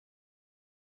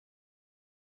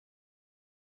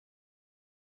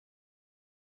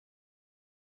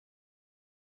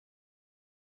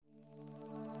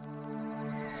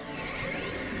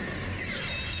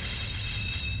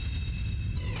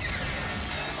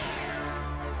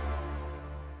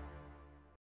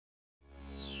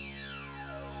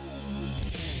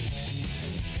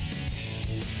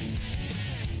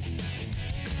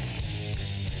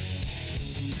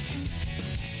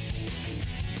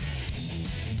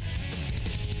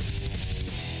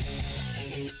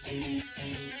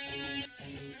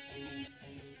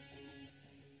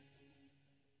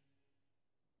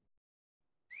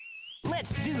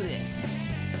Let's do this.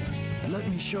 Let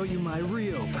me show you my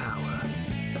real power.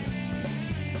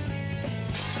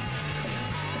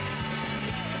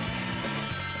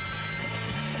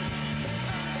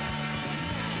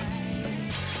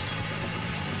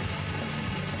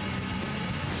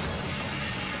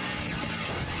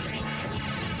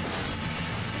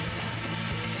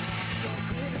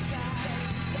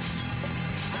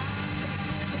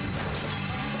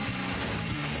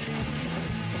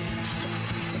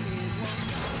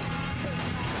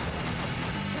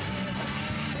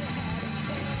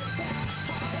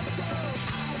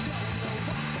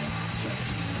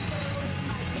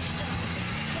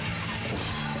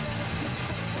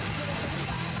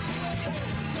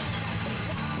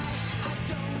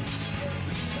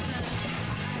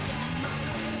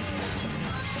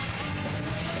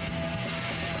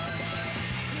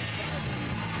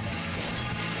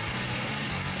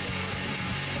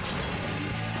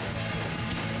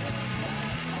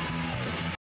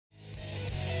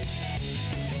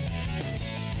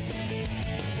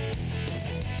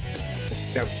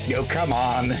 Oh, come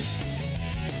on.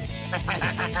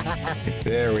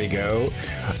 There we go.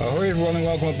 Ahoy everyone and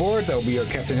welcome aboard. I'll be your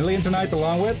Captain Hillyan tonight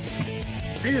along with...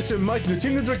 Here's Mike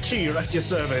Lieutenant Drakir at your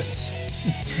service.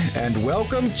 And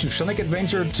welcome to Sonic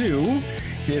Adventure 2.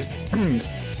 This,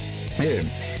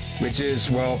 which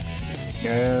is, well,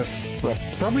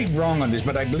 probably wrong on this,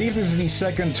 but I believe this is the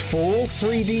second full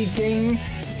 3D game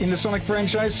in the Sonic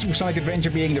franchise, Sonic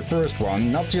Adventure being the first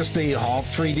one, not just the half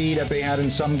 3D that they had in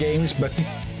some games, but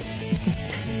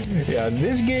yeah,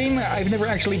 this game I've never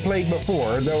actually played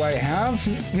before, though I have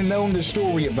known the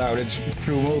story about it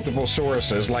through multiple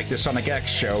sources, like the Sonic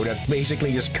X show that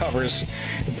basically just covers,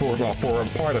 for a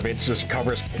part of it, just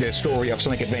covers the story of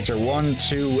Sonic Adventure 1,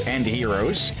 2, and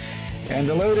Heroes. And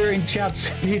hello there in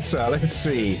chat, Pizza, let's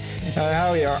see.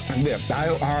 How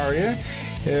are you?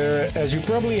 As you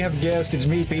probably have guessed, it's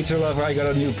me, Pizza Lover. I got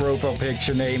a new profile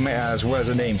picture name as well as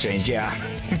a name change, yeah.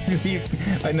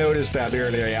 I noticed that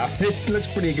earlier, yeah. It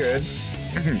looks pretty good.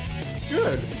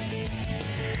 Good.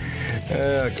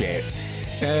 Okay.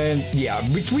 And yeah,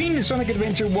 between Sonic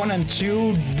Adventure 1 and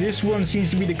 2, this one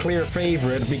seems to be the clear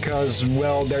favorite because,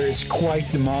 well, there is quite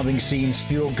the modding scene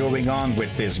still going on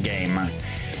with this game.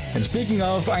 And speaking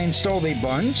of, I installed a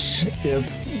bunch.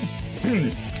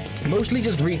 Mostly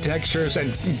just retextures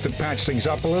and to patch things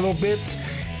up a little bit.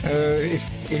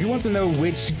 If you want to know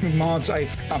which mods I've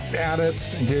added,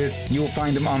 you'll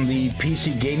find them on the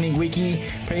PC Gaming Wiki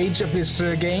page of this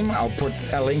game. I'll put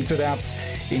a link to that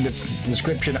in the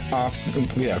description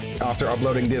after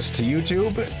uploading this to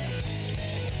YouTube.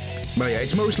 But yeah,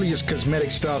 it's mostly just cosmetic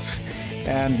stuff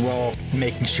and, well,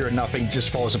 making sure nothing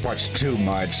just falls apart too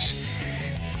much.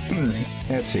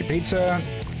 Let's see, Pizza.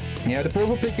 Yeah, the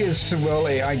profile pic is, well,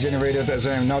 AI generated as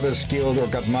I'm not as skilled or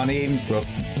got money. Well,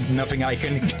 nothing I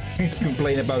can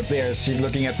complain about there. She's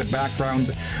looking at the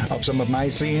background of some of my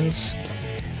scenes.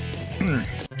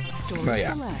 But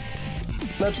yeah,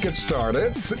 let's get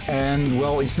started. And,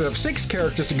 well, instead of 6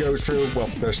 characters to go through,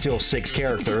 well, there's still 6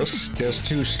 characters. There's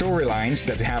 2 storylines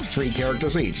that have 3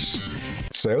 characters each.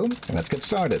 So, let's get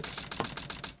started.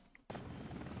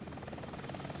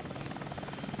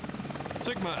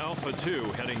 Sigma Alpha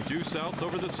 2 heading due south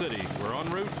over the city. We're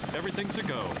en route. Everything's a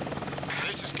go.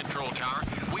 This is Control Tower.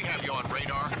 We have you on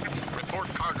radar.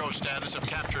 Report cargo status of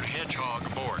captured Hedgehog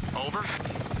aboard. Over.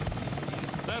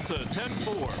 That's a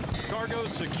 10-4. Cargo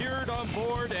secured on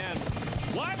board and...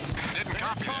 What? Didn't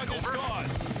copy Hedgehog that. is Over. gone.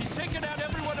 He's taken out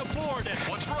everyone aboard and...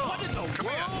 What's wrong? What in the Come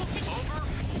world? in. Over.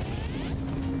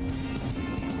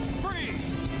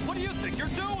 Freeze! What do you think you're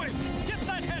doing? Get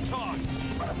that Hedgehog!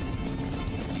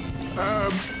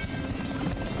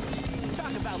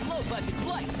 Talk about low-budget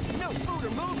flights, no food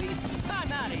or movies.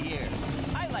 I'm out of here.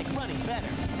 I like running better.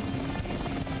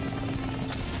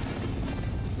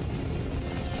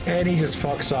 And he just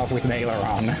fucks off with an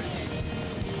aileron.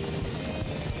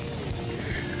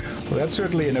 Well, that's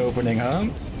certainly an opening, huh?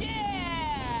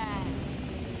 Yeah!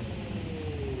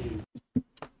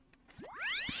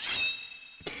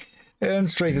 And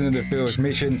straight into the first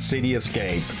mission, City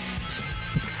Escape.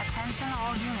 Attention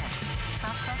all units.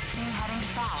 Suspect seen heading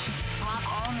south. Block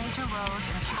all major roads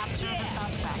and capture the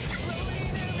suspect.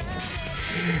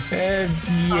 And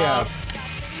yeah,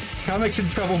 Comic's in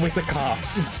trouble with the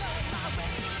cops.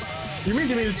 You mean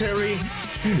the military?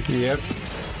 Yep.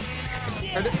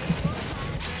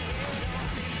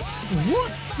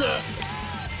 What the?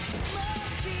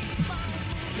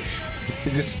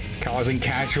 They're just causing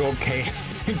casual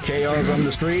chaos on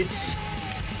the streets.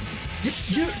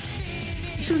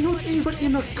 You're not even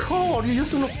in a car. You're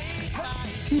just on a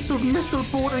piece of metal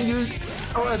board and you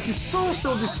are a disaster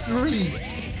on the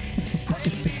street.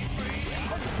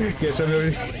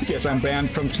 Guess I'm banned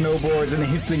from snowboards and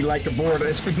hitting like a board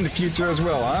in the future as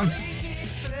well, huh?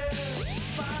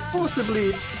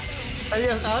 Possibly. And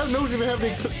yes, I don't know if we have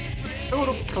the sort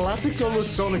of classical or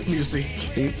Sonic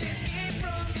music.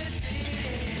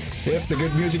 Yep, the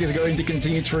good music is going to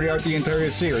continue throughout the entire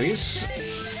series.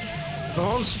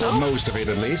 Non-stop? Or most of it,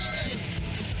 at least.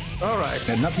 Alright.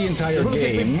 And not the entire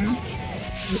game.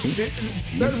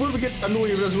 That will get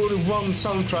annoying if there's only one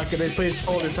soundtrack and it plays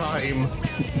all the time.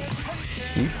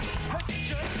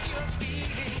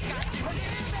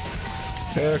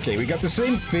 Okay, we got the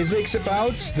same physics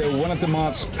about, though one of the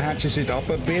mods patches it up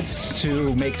a bit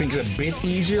to make things a bit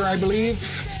easier, I believe.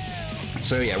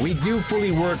 So yeah, we do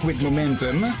fully work with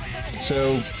momentum.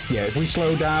 So yeah, if we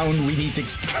slow down, we need to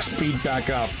speed back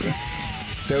up.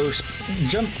 Those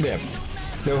jump there.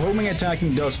 Though homing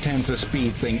attacking does tend to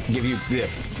speed give you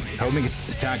homing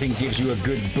attacking gives you a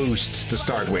good boost to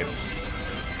start with.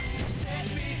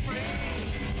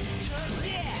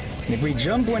 If we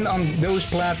jump when on those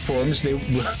platforms,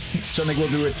 Sonic will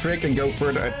do a trick and go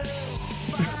further.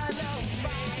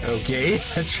 Okay,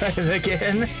 let's try it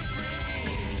again.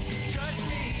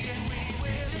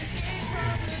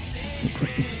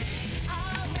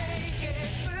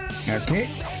 Okay.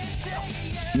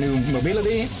 New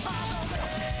mobility.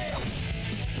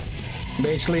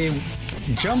 Basically,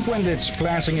 jump when it's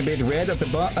flashing a bit red at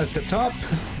the top,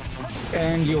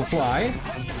 and you'll fly.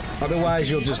 Otherwise,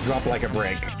 you'll just drop like a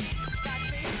brick.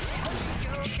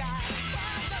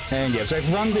 And yes, I've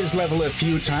run this level a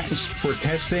few times for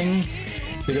testing,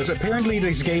 because apparently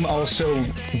this game also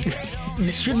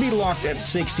it should be locked at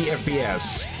 60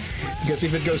 FPS. Because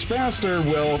if it goes faster,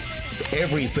 well,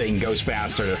 everything goes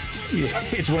faster.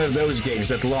 It's one of those games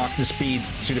that lock the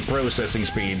speeds to the processing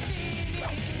speeds.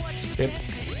 Yep.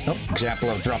 Oh, example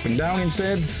of dropping down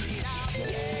instead.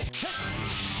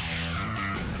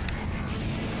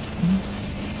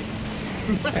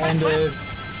 And,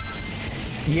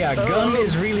 yeah, gun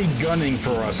is really gunning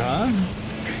for us, huh?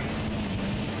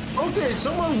 Okay,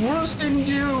 someone worse than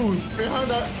you behind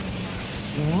that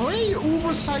way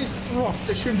oversized rock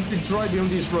that shouldn't be driving on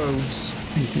these roads.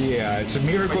 Yeah, it's a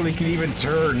miracle it can even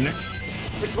turn.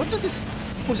 Wait, what is this?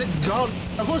 Was it God?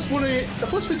 I thought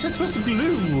it's supposed to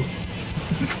glue.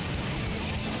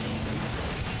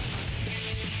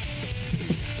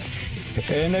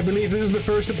 And I believe this is the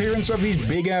first appearance of these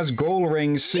big-ass goal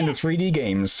rings in the 3D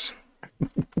games.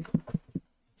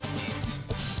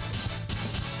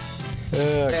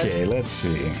 Okay, let's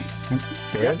see.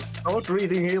 Good. Start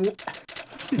reading Hill.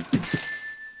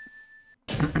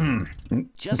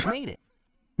 Just made it.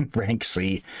 Rank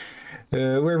C.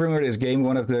 We're remember this game.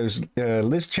 One of those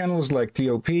list channels like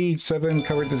TOP7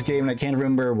 covered this game, and I can't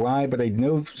remember why, but I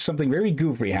know something very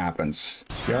goofy happens.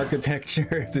 The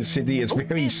architecture of the city is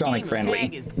very Sonic friendly.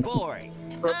 Tag is boring.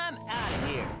 I'm out of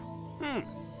here.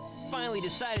 Finally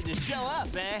decided to show up,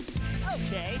 eh?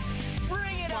 Okay,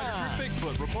 bring it on.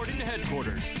 Bigfoot reporting to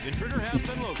headquarters. Intruder has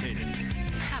been located.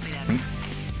 Copy that.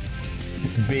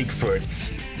 Bigfoot.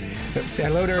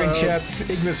 Hello there in chat,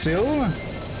 Igvasil.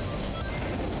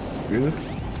 Good.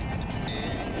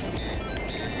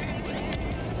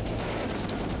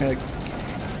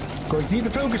 Going to need to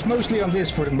focus mostly on this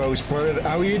for the most part.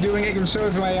 How are you doing, Igvasil,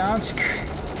 if I ask?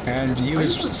 And you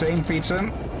is the same pizza?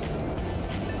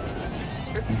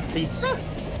 Pizza?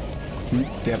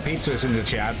 Yeah, pizza is in the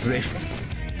chat.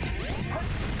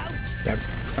 Yep.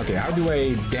 Okay, how do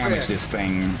I damage this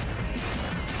thing?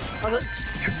 I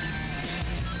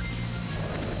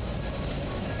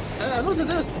know that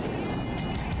there's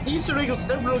Easter egg of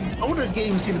several other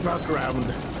games in the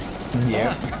background.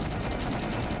 Yeah.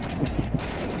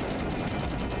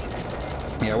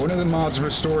 Yeah, one of the mods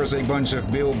restores a bunch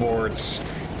of billboards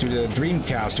to the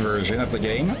Dreamcast version of the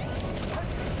game.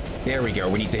 There we go,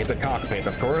 we need to hit the cockpit,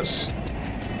 of course.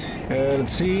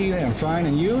 Let's see, I'm fine,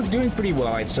 and you? Doing pretty well,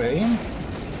 I'd say.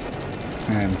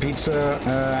 And pizza,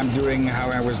 I'm doing how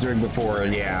I was doing before,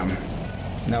 yeah.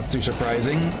 Not too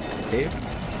surprising.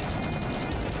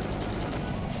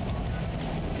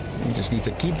 I just need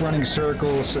to keep running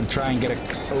circles and try and get an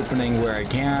opening where I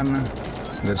can.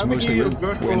 That's mostly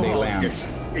when they land.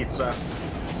 Pizza.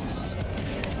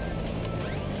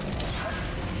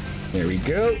 There we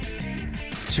go.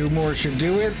 2 more should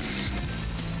do it.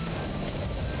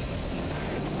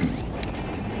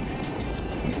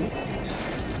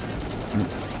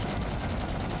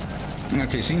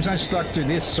 Okay, seems I'm stuck to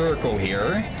this circle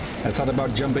here. I thought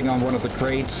about jumping on one of the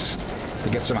crates to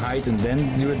get some height and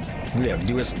then do it. Yeah,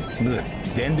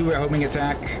 then do a homing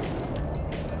attack.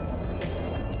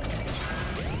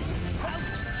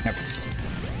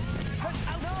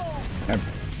 Yep.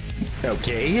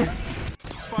 Okay.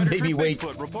 Spider Maybe Troop wait.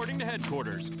 Bigfoot reporting to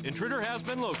headquarters. Intruder has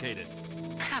been located.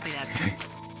 Copy that.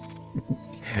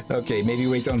 Okay, maybe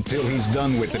wait until he's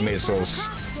done with the missiles.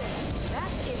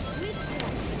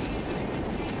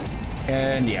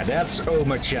 And yeah, that's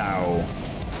Oma Chow,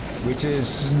 which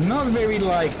is not very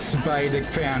liked by the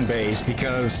fan base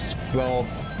because, well,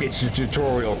 it's a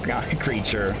tutorial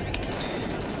creature.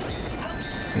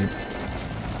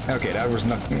 Okay,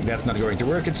 that's not going to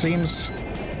work, it seems.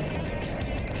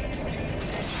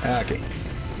 Okay.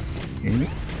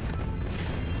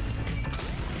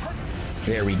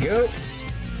 There we go.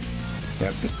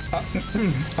 Yep.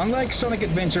 Unlike Sonic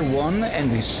Adventure 1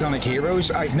 and the Sonic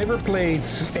Heroes, I've never played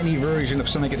any version of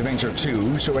Sonic Adventure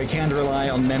 2, so I can't rely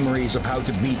on memories of how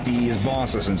to beat these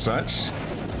bosses and such.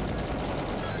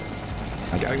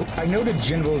 I know the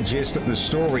general gist of the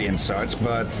story and such,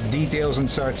 but details and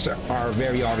such are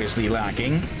very obviously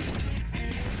lacking.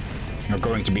 Are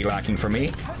going to be lacking for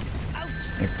me.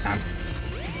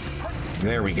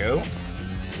 There we go.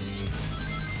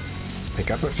 Pick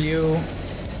up a few.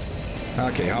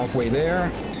 Okay, halfway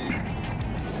there.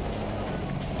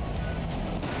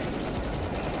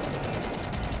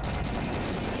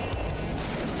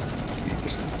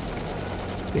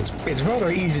 It's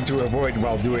rather easy to avoid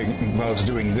while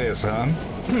doing this, huh?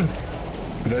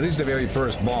 That is the very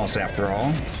first boss, after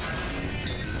all.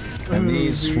 And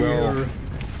these, well,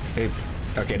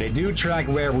 okay, they do track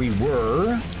where we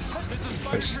were. This is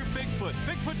Spider Troop Bigfoot.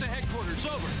 Bigfoot to headquarters.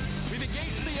 Over. We've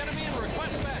engaged the enemy and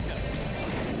request backup.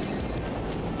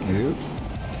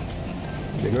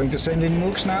 They're going to send in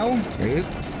mooks now.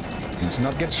 Let's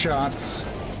not get shot.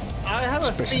 I have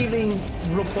a feeling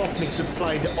Robotnik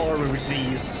supplied the armor with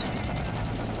these.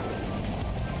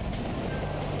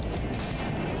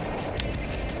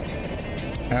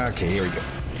 Okay, here we go.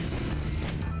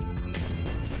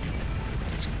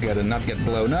 It's gotta not get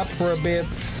blown up for a bit.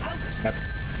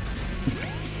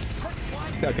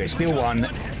 Okay, still one.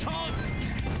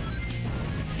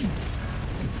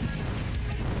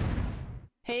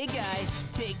 Hey guys,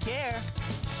 take care.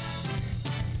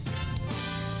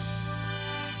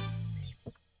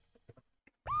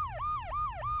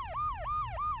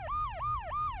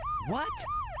 What?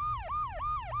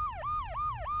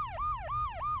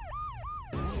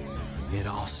 It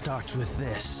all starts with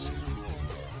this.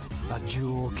 A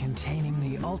jewel containing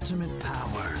the ultimate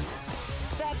power.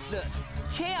 That's the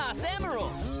Chaos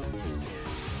Emerald!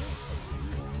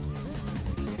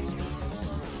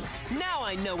 Now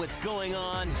I know what's going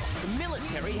on. The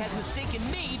military has mistaken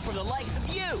me for the likes of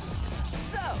you.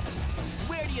 So,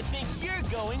 where do you think you're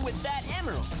going with that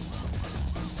emerald?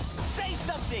 Say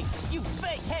something, you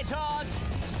fake hedgehog!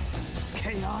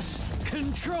 Chaos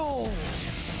Control!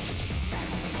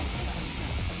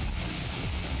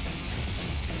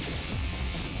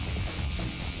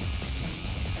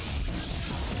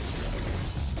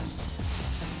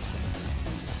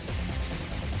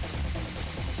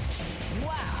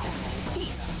 Wow,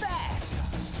 he's fast!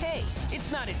 Hey,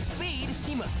 it's not his speed.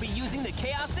 He must be using the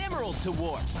Chaos Emerald to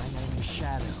warp. My name is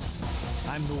Shadow.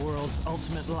 I'm the world's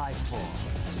ultimate life form.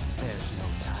 There's no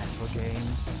time for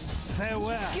games.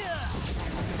 Farewell! Gah!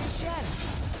 Shadow,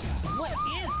 what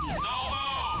is he? No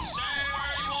move! Stay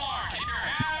where you are! Keep your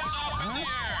hands up in the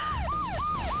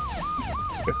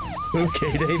air!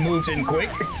 Okay, they moved in quick.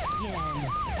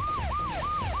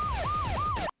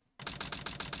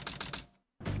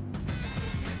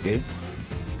 Good.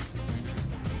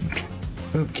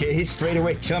 Okay, straight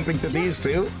away jumping to these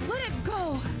two. Let it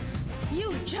go!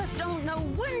 You just don't know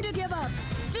when to give up,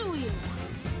 do you?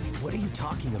 What are you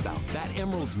talking about? That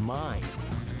emerald's mine.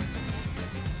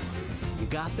 You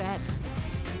got that?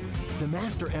 The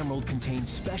Master Emerald contains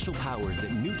special powers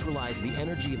that neutralize the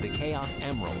energy of the Chaos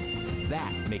Emeralds.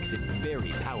 That makes it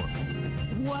very powerful.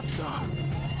 What the?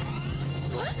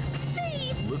 What?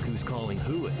 Thief! Look who's calling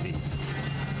who a thief.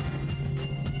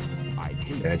 I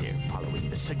came here following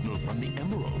the signal from the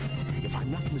Emerald. If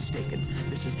I'm not mistaken,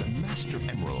 this is the Master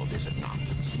Emerald, is it not?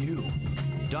 It's you,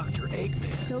 Dr.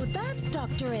 Eggman. So that's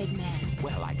Dr. Eggman.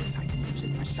 Well, I guess I can use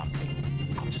it for something.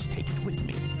 I'll just take it with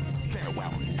me.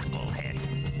 Farewell, knucklehead.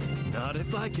 Not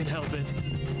if I can help it.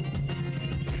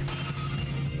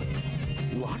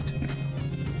 What?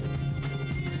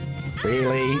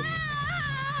 Really?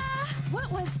 What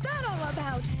was that all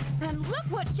about? And look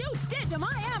what you did to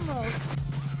my emerald!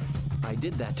 I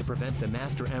did that to prevent the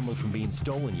Master Emerald from being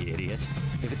stolen, you idiot.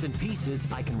 If it's in pieces,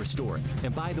 I can restore it.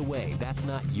 And by the way, that's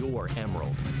not your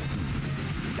emerald.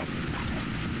 Doesn't matter.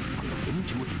 I'll look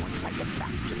into it once I get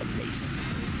back to the base.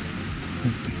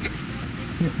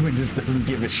 He just doesn't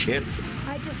give a shit.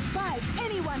 I despise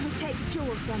anyone who takes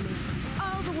jewels from me.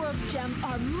 I'll All the world's gems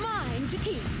are mine to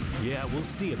keep. Yeah, we'll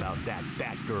see about that,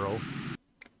 Batgirl.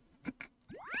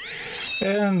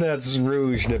 And that's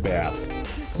Rouge the Bat.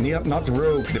 Yep, not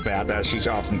Rogue the Bat, as she's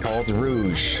often called.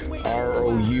 Rouge.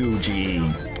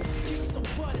 R-O-U-G-E.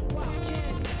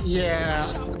 Yeah.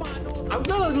 I'm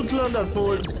gonna learn that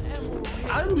for...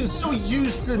 I'm so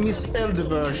used to misspell the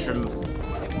version.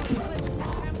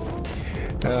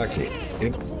 Okay.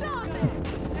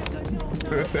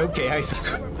 Okay, I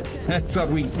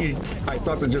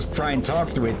thought to just try and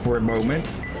talk to it for a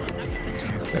moment.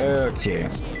 Okay.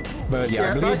 But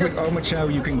yeah, I believe with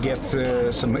Omochao you can get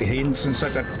some hints and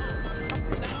such that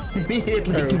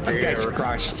immediately gets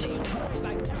crushed.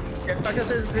 Yeah, like I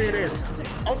said, it is.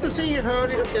 Obviously you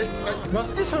heard it,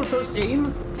 was this her first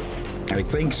game? I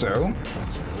think so.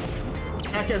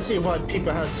 I can see why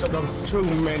people have done so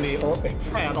many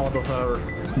fan out of her.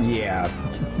 Yeah.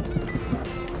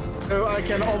 So I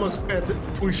can almost bet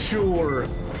for sure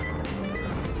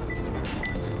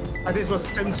that this was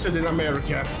censored in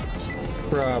America.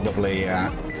 Probably,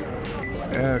 yeah.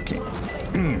 Okay.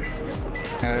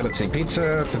 Let's see,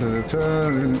 pizza.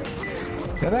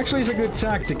 That actually is a good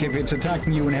tactic if it's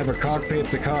attacking you and have a cockpit.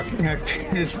 The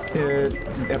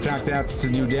attack that to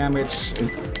do damage.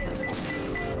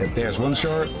 There's one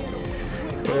shot.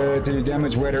 To do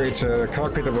damage, whether it's a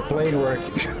cockpit of a plane or a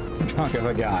trunk of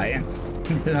a guy.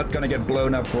 They're not gonna get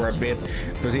blown up for a bit.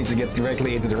 Proceeds to get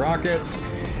directly into the rocket.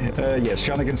 Yes,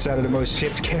 Sonic and Sad are the most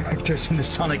shipped characters in the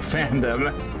Sonic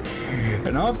fandom.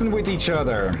 And often with each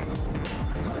other.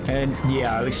 And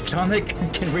yeah, Sonic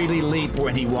can really leap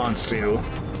when he wants to.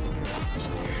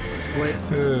 Wait,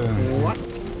 what?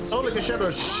 Sonic and Shadow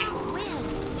shit.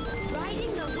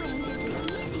 Riding the wind is the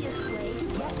easiest way to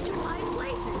get to high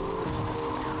places.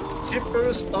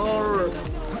 Shippers are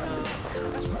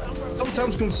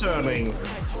sometimes concerning.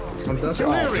 And that's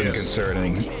Often hilarious.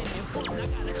 concerning.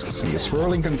 See, a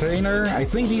swirling container. I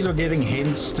think these are giving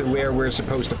hints to where we're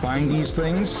supposed to find these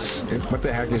things. What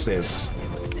the heck is this?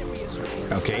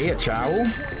 Okay, a Chow.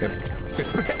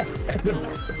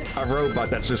 A robot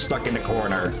that's just stuck in the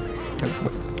corner.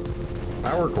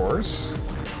 Power course.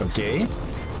 Okay.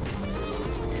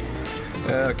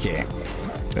 Okay.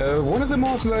 One of the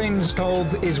mods that I'm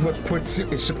told is what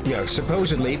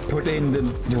supposedly put in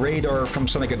the radar from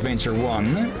Sonic Adventure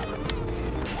 1.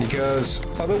 Because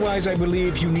otherwise I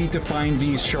believe you need to find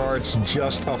these shards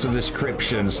just off the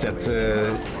descriptions that,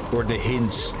 or the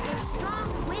hints.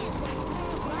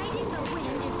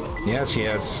 Yes,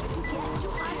 yes.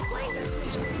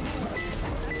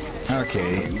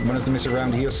 Okay, one of them is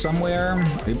around here somewhere.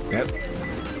 Yep.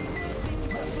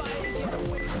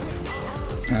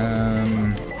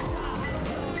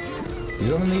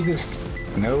 Is underneath this?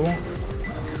 No.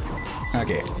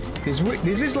 Okay.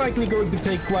 This is likely going to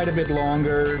take quite a bit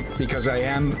longer because I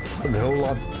am a whole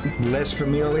lot less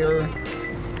familiar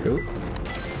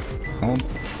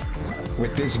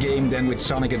with this game than with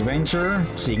Sonic Adventure,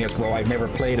 seeing as well I've never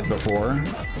played it before.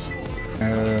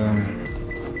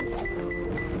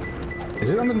 Is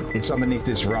it it's underneath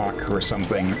this rock or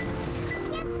something?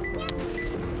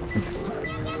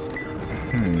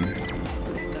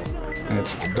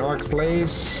 It's a dark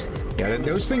place. Yeah,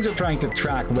 those things are trying to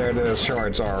track where the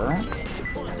shards are.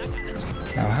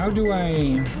 Now, how do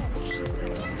I...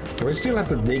 Do I still have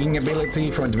the digging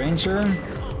ability for Adventure?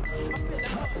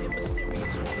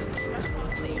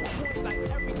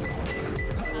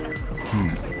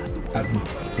 A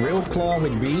drill claw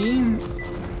with B?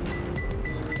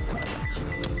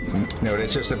 No,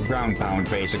 that's just a ground pound,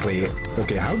 basically.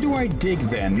 Okay, how do I dig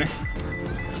then?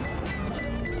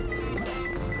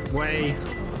 Wait.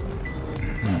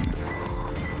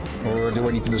 Or do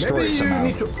I need to destroy it somehow?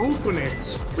 Maybe you need to open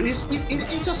it. But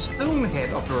it's a stone head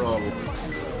after all.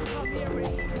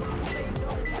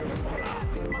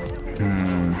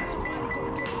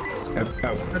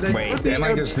 Oh, wait, am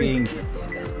I just being...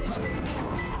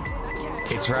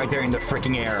 It's right there in the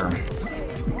freaking air.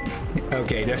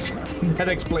 Okay, that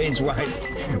explains why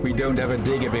we don't have a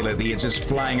dig ability. It's just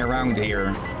flying around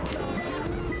here.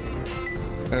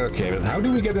 Okay, but how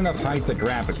do we get enough height to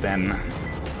grab it then?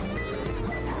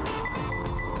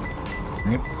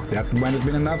 Yep, that might have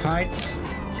been enough height.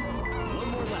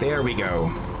 There we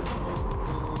go.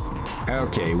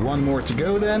 Okay, one more to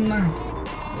go then.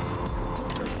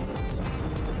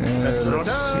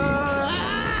 Let's see.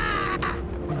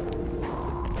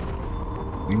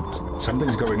 Oops,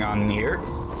 something's going on here.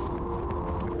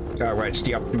 Oh, right, it's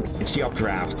the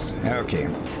updraft. Okay.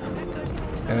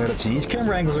 Let's see, these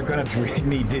camera angles are gonna make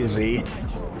me dizzy.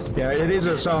 Yeah, it is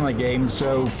a Sonic game,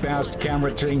 so fast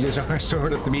camera changes are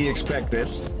sort of to be expected.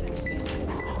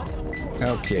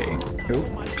 Okay.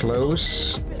 Oh,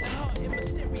 close.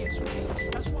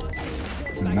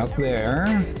 Not there.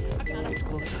 It's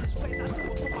closer.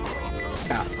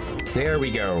 Ah, there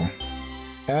we go.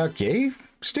 Okay,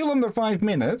 still under 5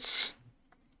 minutes.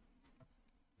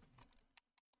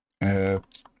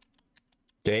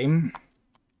 Game.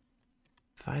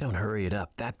 If I don't hurry it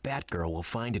up, that Batgirl will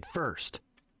find it first.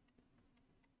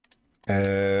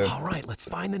 Uh, All right, let's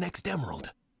find the next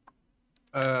emerald.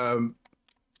 Can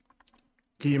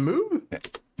you move?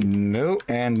 No,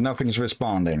 and nothing's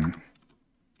responding.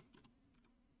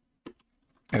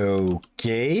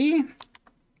 Okay.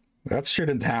 That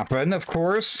shouldn't happen, of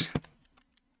course.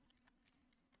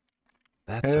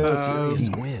 That's some serious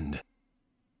wind.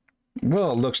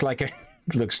 Well, looks like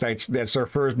that's our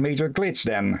first major glitch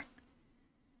then.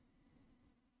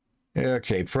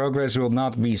 Okay, progress will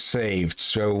not be saved,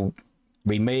 so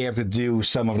we may have to do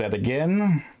some of that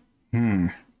again.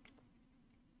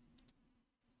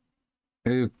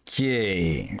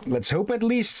 Okay, let's hope at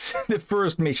least the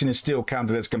first mission is still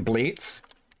counted as complete.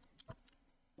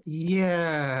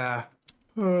 Yeah.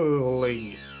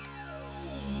 Holy.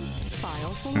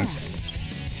 File select.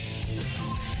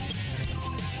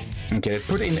 Okay,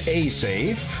 put in a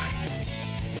save.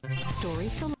 Story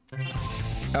select.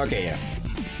 Okay, yeah.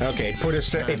 Okay, put a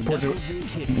save. Put a... Knuckles the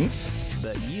Echidna,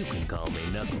 but you can call me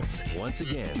Knuckles. Once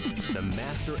again, the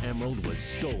Master Emerald was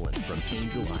stolen from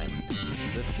Angel Island.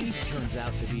 The thief turns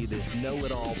out to be this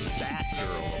know-it-all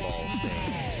Batgirl of all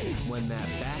things. When that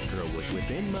Batgirl was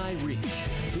within my reach,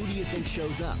 who do you think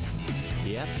shows up?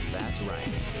 Yep, that's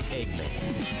right, Eggman.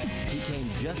 He came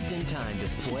just in time to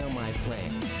spoil my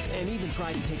plan, and even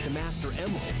tried to take the Master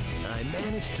Emerald. I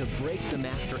managed to break the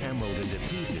Master Emerald into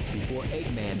pieces before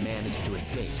Eggman managed to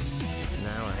escape.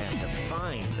 Now I have to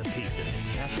find the pieces.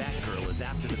 That Batgirl is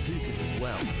after the pieces as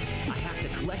well. I have to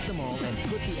collect them all and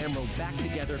put the emerald back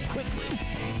together quickly.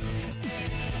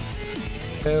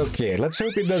 Okay, let's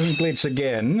hope it doesn't glitch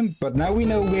again, but now we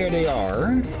know where they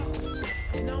are.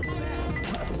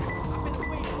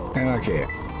 Okay.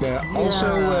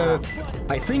 Also,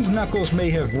 I think Knuckles may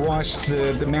have watched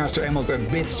the Master Emerald a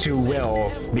bit too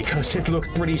well, because it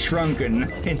looked pretty shrunken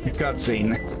in the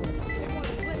cutscene.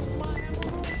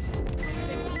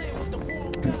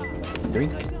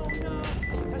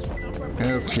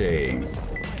 Okay.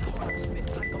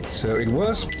 So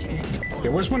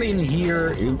there was one in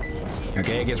here.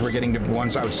 Okay, I guess we're getting the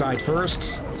ones outside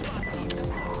first.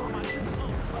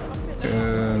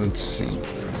 Let's see.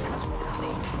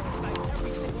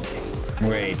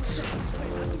 Wait.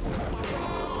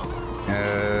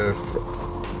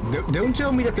 Don't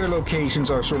tell me that their locations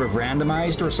are sort of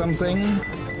randomized or something.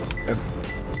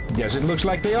 Yes, it looks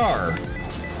like they are.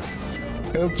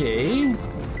 Okay.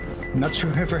 Not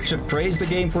sure if I should praise the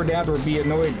game for that or be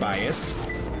annoyed by it,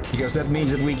 because that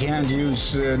means that we can't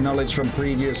use knowledge from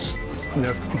previous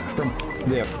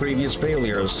previous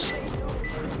failures.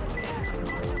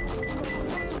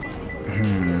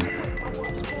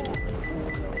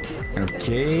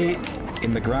 Okay,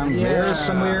 in the ground there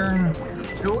somewhere.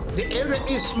 No, the area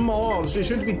is small, so it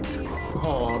shouldn't be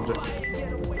hard.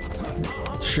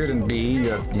 Shouldn't be,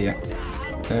 yeah.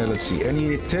 Let's see,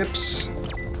 any tips?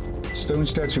 Stone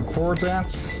Statue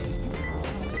Quartet.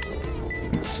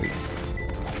 Let's see.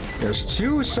 There's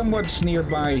two somewhat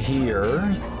nearby here.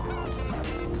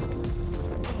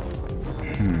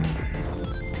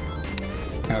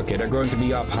 Okay, they're going to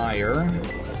be up higher.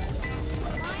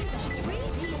 Find 3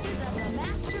 pieces of the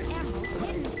Master Emerald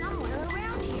hidden somewhere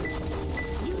around here.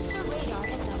 Use the radar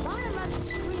at the bottom of the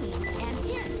screen and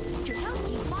hints to help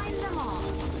you find them all.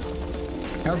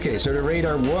 Okay, so the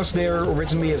radar was there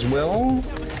originally as well.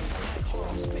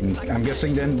 I'm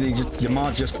guessing then the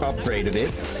mod just upgraded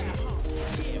it.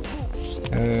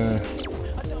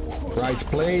 Right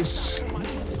place.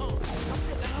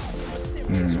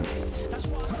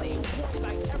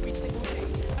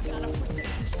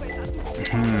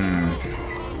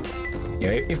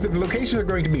 Yeah, if the locations are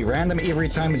going to be random every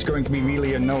time, it's going to be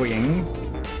really annoying.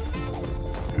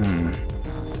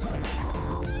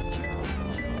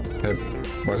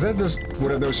 Was that just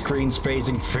one of those screens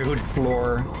facing through the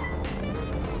floor?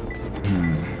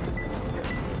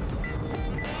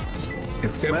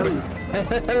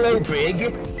 Hello,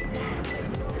 Pig.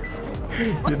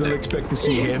 Didn't expect to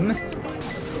see him.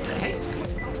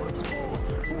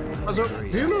 Also,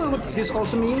 do you know what this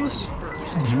also means?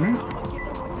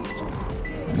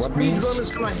 What means?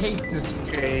 Speedrunners gonna hate this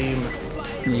game.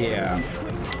 Yeah.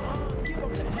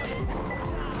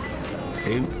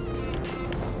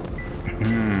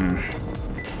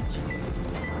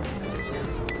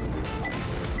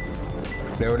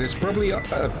 No, there's probably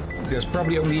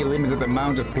only a limited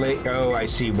amount of play. Oh, I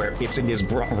see where it's in this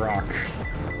rock.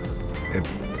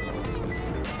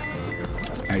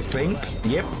 I think.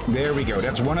 Yep, there we go.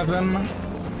 That's one of them.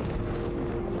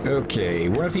 Okay,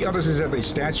 one of the others is at a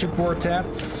statue quartet.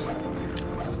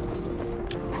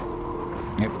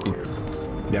 Yep,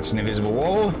 that's an invisible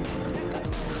wall.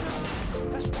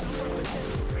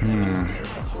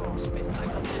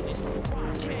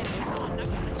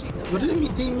 What do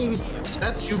they mean with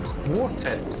statue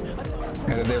quartet?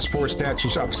 There's 4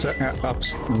 statues up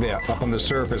on the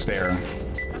surface there.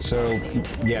 So,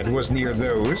 yeah, it was near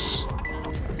those.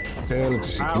 Let's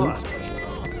see.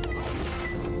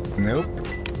 Nope.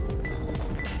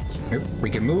 Nope. We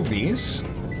can move these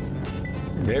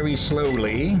very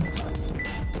slowly.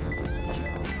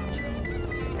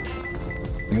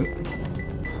 Nope.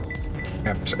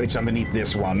 Yep, it's underneath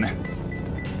this one.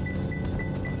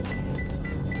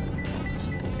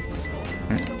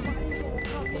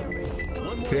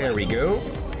 There we go.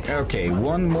 Okay,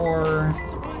 one more.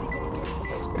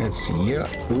 Let's see. Yeah.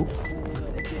 Oop.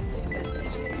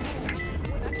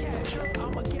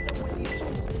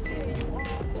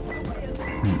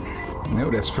 No,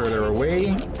 that's further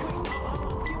away.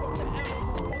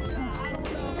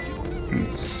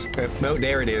 No,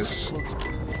 there it is.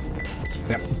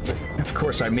 Yep. Of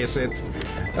course I miss it.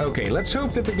 Okay, let's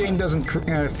hope that the game doesn't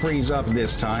freeze up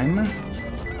this time.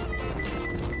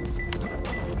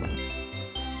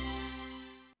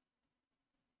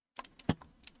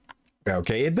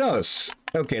 Okay, it does.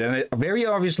 Okay, then very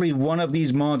obviously one of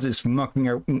these mods is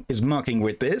mucking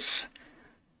with this.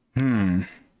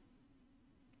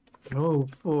 Oh,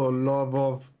 for love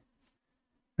of...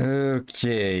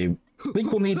 Okay, I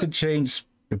think we'll need to change...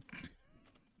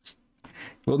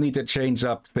 We'll need to change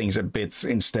up things a bit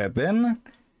instead then.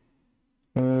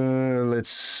 Let's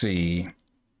see.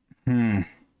 Yeah,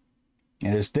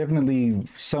 there's definitely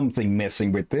something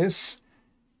missing with this.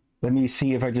 Let me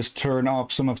see if I just turn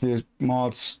off some of the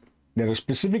mods that are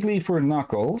specifically for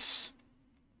Knuckles.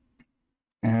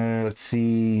 Let's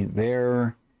see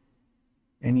there.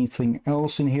 Anything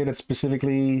else in here that's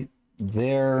specifically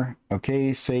there?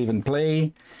 Okay, save and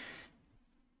play.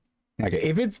 Okay,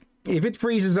 if it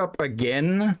freezes up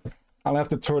again, I'll have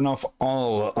to turn off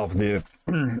all of the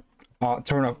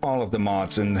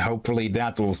mods, and hopefully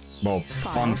that will, well,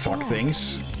 unfuck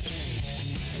things.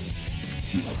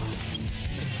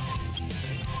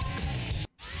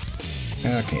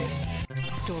 Okay.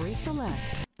 Story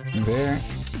select. There.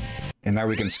 And now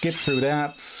we can skip through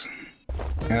that.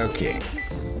 Okay.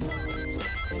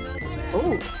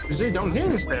 Oh, is it down here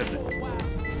instead?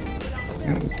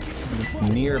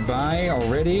 Nearby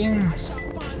already.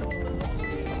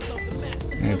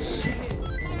 Let's see.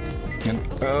 And,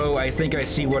 oh, I think I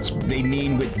see what they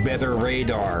mean with better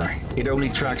radar. It only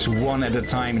tracks one at a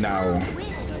time now.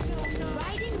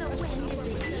 Riding the wind is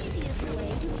the easiest way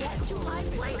to get to high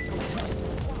places.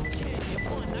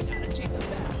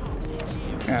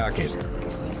 Okay.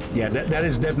 Yeah, that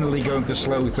is definitely going to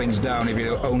slow things down if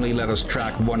you only let us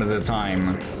track one at a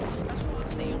time.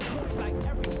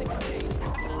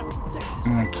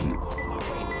 Okay.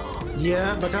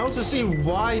 Yeah, but I also see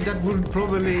why that would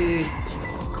probably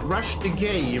crash the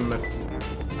game.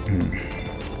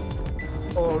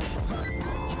 Or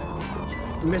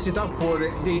mess it up for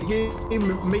it. The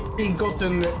game may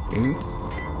gotten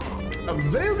a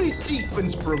very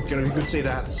sequence broken, if you could say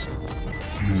that.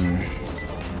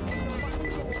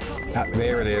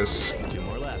 There it is.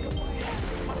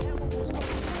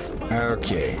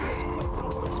 Okay.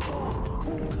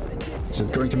 Is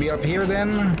it going to be up here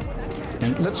then?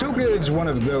 And let's hope that it's one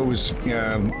of those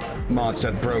mods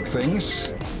that broke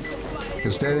things.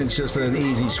 Because then it's just an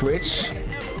easy switch.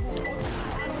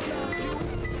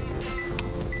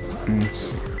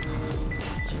 It's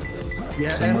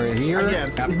yeah, somewhere here. Again,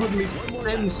 it would make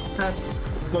sense that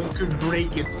one could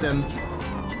break it then.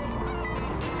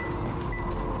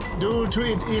 Due to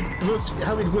it works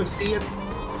how it works here.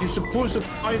 You're supposed to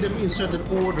find them in certain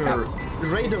order. The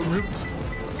radar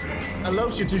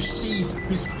allows you to see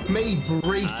it may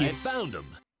break it. I found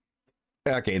them.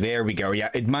 Okay, there we go. Yeah,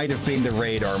 it might have been the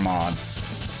radar mods.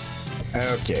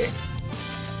 Okay.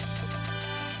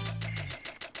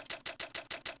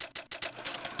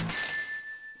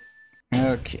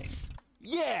 Okay.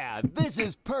 Yeah, this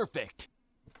is perfect.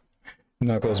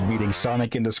 Knuckles beating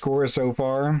Sonic in the score so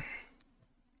far.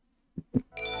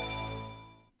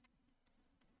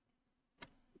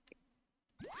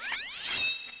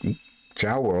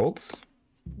 Chow World.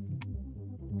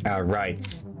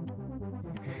 Right.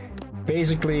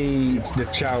 Basically, it's the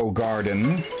Chow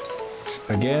Garden.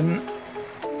 Again.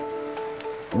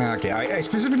 Okay, I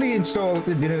specifically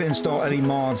didn't install any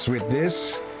mods with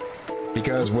this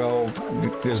because, well,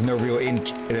 there's no real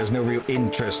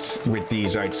interest with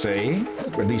these, I'd say,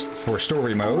 at least for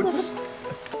story modes.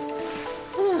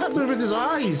 happened with his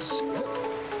eyes?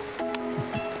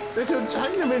 They're too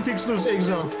tiny when he picks those eggs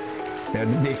up. Yeah,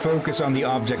 they focus on the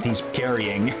object he's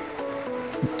carrying.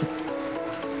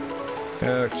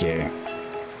 Okay.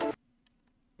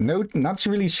 No, not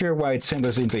really sure why it sent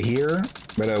us into here,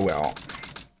 but oh well.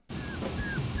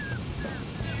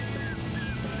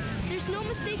 There's no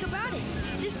mistake about it.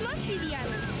 This must be the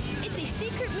island. It's a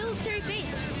secret military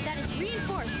base that is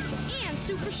reinforced and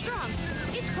super strong.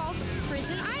 It's called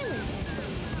Prison Island.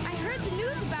 I heard the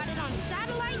news about it on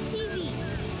satellite TV.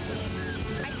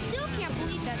 I still can't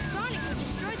believe that Sonic would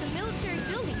destroy the military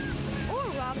buildings or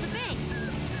rob the bank.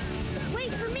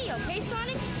 Wait for me, okay,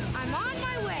 Sonic? I'm on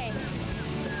my way.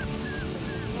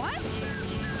 What?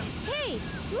 Hey,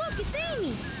 look, it's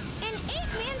Amy. And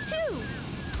Eggman, too.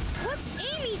 What's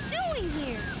Amy doing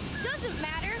here? Doesn't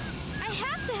matter. I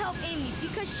have to help Amy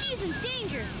because she's in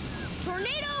danger.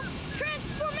 Tornado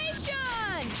transformation!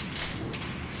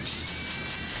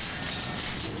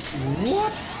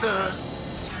 What the?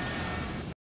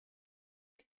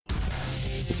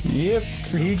 Yep,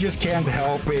 he just can't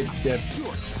help it.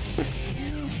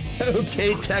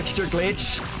 Okay, texture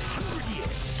glitch.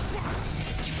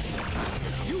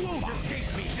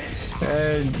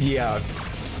 And yeah,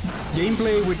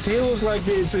 gameplay with Tails like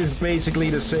this is basically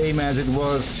the same as it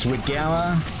was with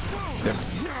Gamma. Yep.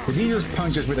 But he just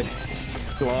punches with a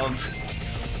glove.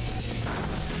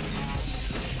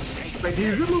 Wait, do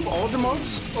you remove all the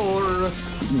mods, or...?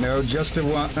 No, just the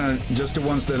ones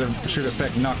that should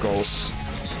affect Knuckles.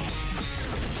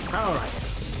 Alright.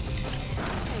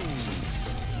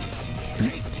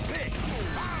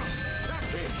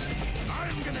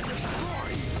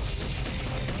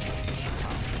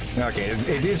 Okay,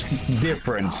 it is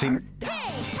different. See?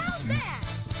 Hey, how's that?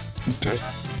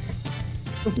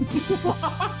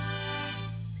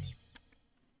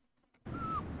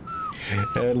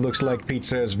 It looks like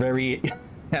Pizza is very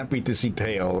happy to see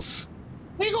Tails.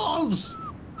 Pickles!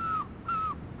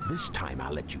 This time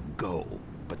I'll let you go,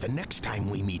 but the next time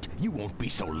we meet, you won't be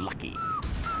so lucky.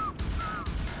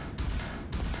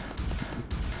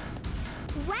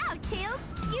 Wow, Tails,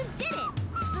 you did it!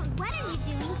 But what are you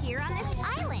doing here on this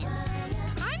island?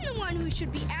 I'm the one who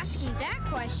should be asking that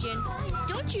question.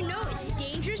 Don't you know it's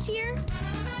dangerous here?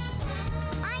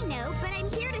 I know, but I'm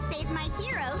here to save my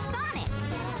hero, Sonic.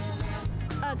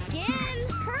 Again?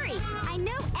 Hurry! I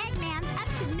know Eggman's up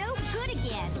to no good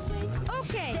again.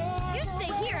 Okay, you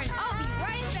stay here and I'll be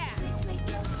right back.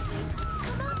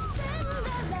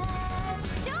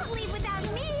 Don't leave without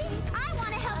me! I want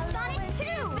to help Sonic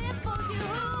too!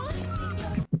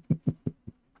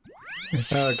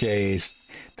 Okay,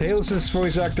 Tails'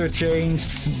 voice actor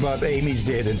changed, but Amy's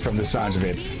didn't from the sounds of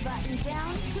it. Button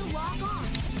down to lock on.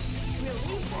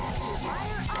 Release it to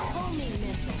fire a homing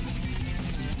missile.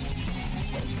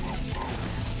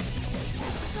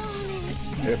 Sonic.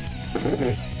 Yep.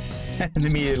 And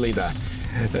immediately that.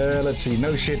 Let's see,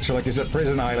 no shit, Sherlock is a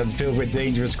prison island filled with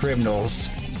dangerous criminals.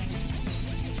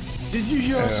 Did you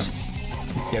just...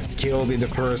 Get killed in the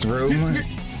first room?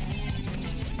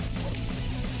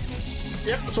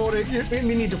 Yeah, sorry,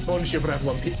 we need to punch you for that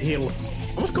one, Hill.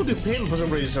 I was going to Hill for some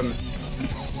reason.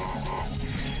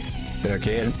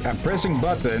 Okay, I'm pressing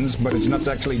buttons, but it's not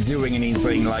actually doing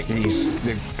anything like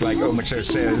like Omacho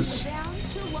says. Down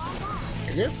to lock on.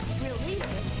 Yep. Release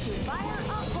it to fire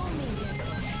a homing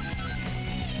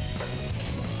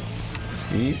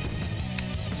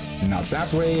missile. Not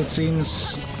that way, it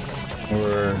seems.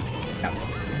 Or...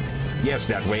 yes,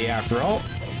 that way, after all.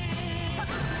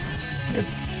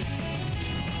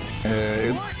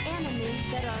 More enemies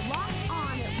that are locked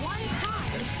on at one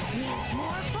time means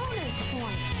more bonus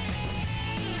points.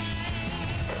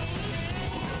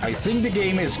 I think the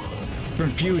game is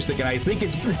confused again. I think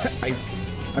it's...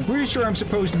 I'm pretty sure I'm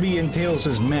supposed to be in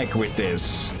Tails' mech with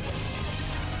this.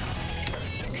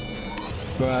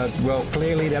 But, well,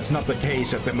 clearly that's not the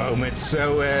case at the moment,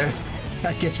 so,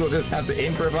 I guess we'll just have to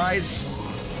improvise.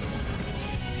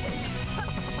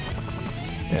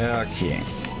 Okay.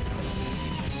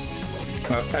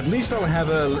 Well, at least I'll have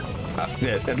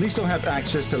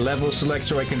access to level select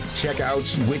so I can check out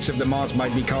which of the mods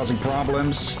might be causing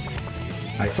problems.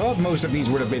 I thought most of these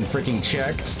would have been freaking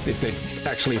checked if they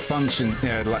actually function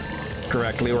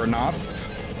correctly or not,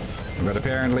 but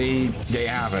apparently they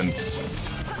haven't.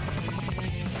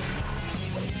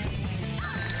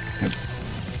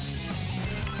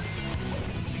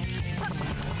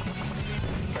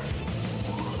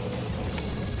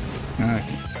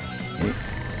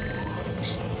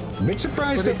 A bit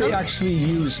surprised that they actually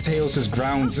use Tails'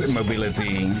 ground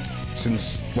mobility,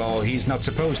 since, well, he's not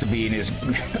supposed to be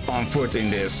on foot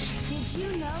in this. Did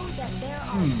you know that there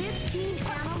are 15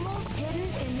 animals hidden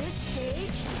in this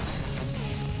stage?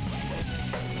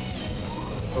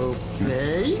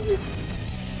 Okay.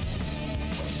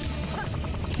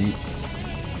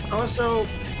 Also,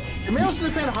 it may also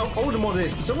depend how old the mod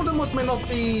is. Some of the mods may not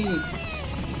be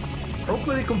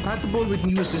properly compatible with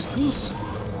new systems.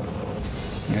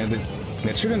 Yeah,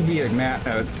 that shouldn't be a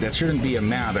matter.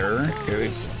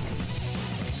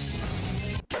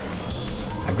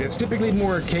 That's typically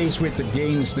more a case with the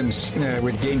games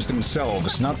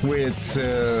themselves, not with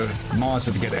mods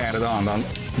that get added on.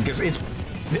 Because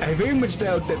I very much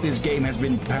doubt that this game has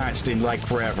been patched in like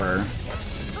forever.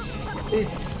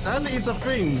 It's a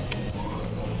thing.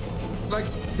 Like,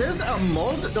 there's a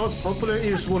mod that was popular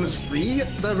in Windows 3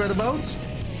 that I read about.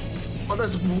 But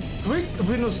as quick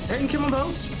Windows 10 came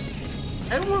about,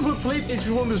 everyone who played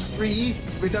Windows 3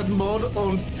 with that mod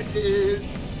on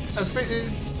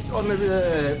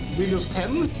Windows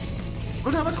 10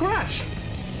 would have a crash.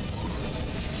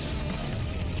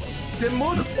 The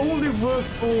mod only worked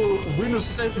for Windows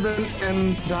 7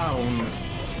 and down.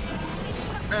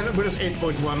 And Windows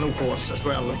 8.1 of course as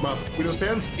well, but Windows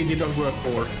 10 it did not work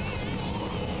for.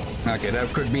 Okay,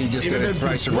 that could be just that it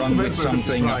tries to run with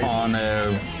something on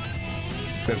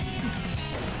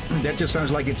that just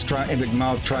sounds like the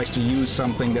mod tries to use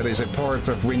something that is a part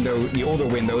of the older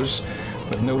Windows,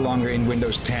 but no longer in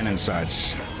Windows 10 and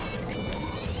such.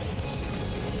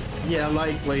 Yeah,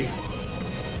 likely.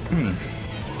 And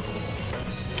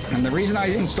the reason I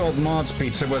installed Mods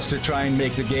Pizza was to try and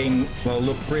make the game, well,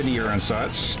 look prettier and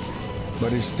such.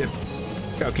 But it's that...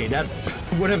 Okay, that...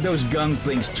 One of those gun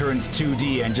things turned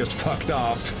 2D and just fucked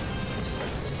off.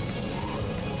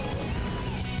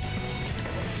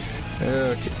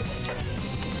 Okay.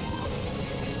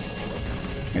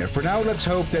 Yeah, for now, let's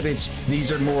hope that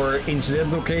these are more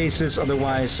incidental cases.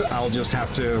 Otherwise, I'll just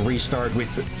have to restart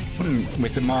with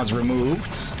the mods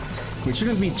removed. Which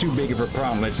shouldn't be too big of a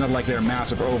problem. It's not like they're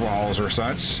massive overhauls or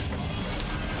such.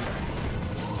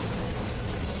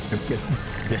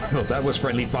 Well, that was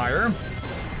friendly fire.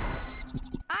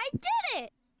 I did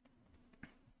it!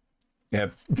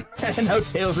 Yep. And now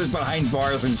Tails is behind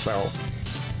bars himself.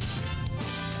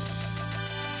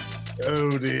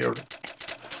 Oh dear.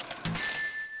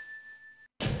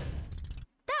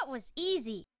 That was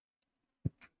easy.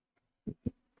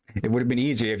 It would have been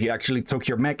easier if you actually took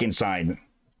your mech inside.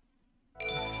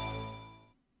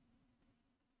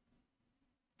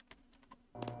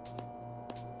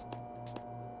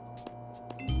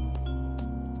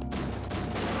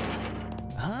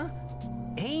 Huh?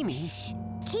 Amy? Shh.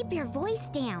 Keep your voice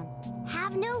down.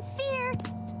 Have no fear.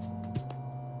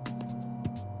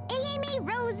 Amy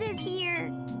Rose is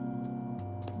here.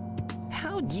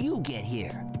 How'd you get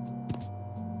here?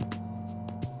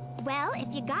 Well,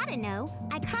 if you gotta know,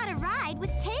 I caught a ride with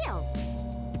Tails.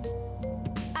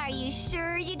 Are you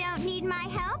sure you don't need my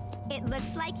help? It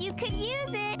looks like you could use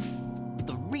it.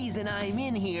 The reason I'm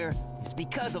in here is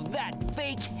because of that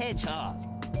fake hedgehog.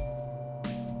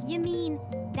 You mean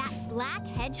that black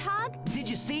hedgehog? Did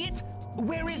you see it?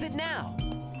 Where is it now?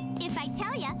 If I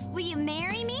tell you, will you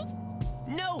marry me?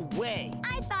 No way!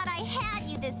 I thought I had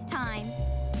you this time.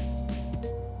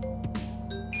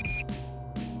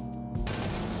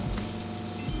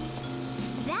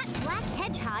 That black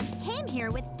hedgehog came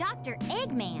here with Dr.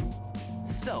 Eggman.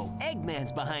 So,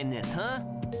 Eggman's behind this, huh?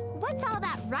 What's all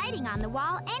that writing on the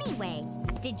wall anyway?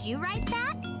 Did you write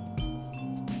that?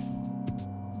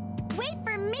 Wait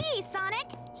for me, Sonic!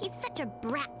 He's such a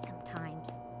brat sometimes.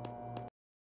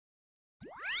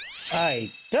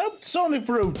 I doubt Sonic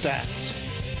wrote that.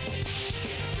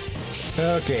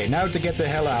 Okay, now to get the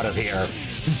hell out of here.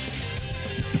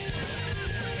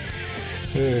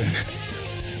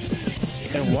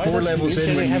 And why 4 levels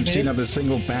in when you've seen missed? not a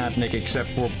single Patnik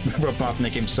except for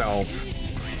Robotnik himself.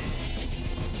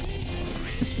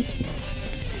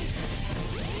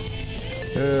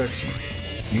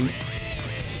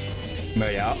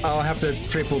 But yeah, I'll have to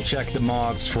triple check the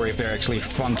mods for if they're actually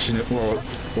functional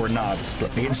or not.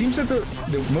 It seems that the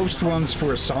most ones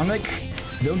for Sonic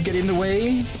don't get in the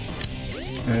way.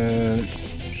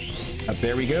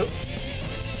 There we go.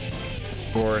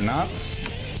 Or not.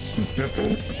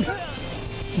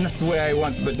 Not the way I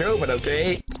wanted to go, but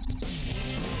okay.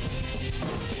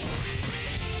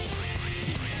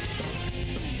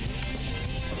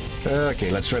 Okay,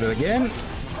 let's try that again.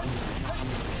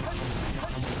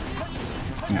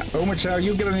 Now, Omochao,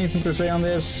 you got anything to say on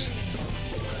this?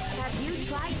 Have you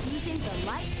tried using the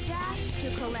light dash to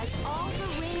collect all the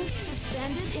rings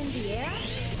suspended in the air?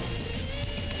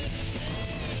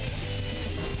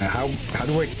 How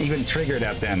do I even trigger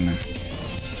that then?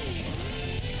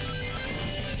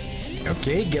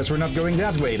 Okay, guess we're not going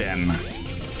that way then.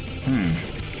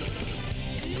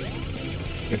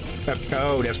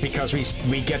 Oh, that's because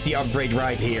we get the upgrade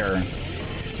right here.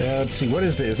 Let's see, what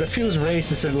is this? That feels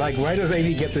racist and like, why does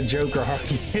Amy get the Joker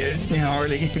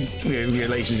Harley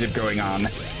relationship going on?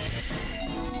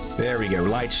 There we go,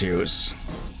 light shoes.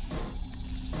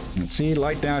 Let's see,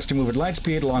 light dash to move at light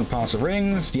speed along past the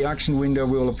rings. The action window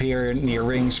will appear near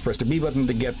rings. Press the B button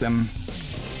to get them.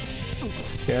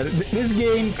 Yeah, this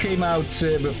game came out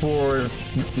before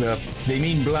they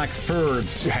mean Black Furred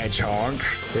Hedgehog.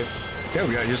 Oh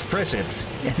yeah, just press it.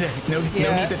 No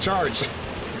need to charge.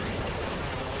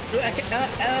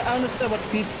 I understand what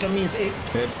pizza means.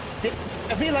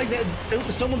 I feel like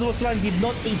some of those lines did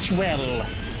not age well.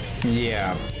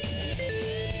 Yeah.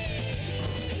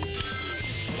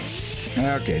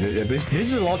 Okay, this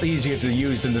is a lot easier to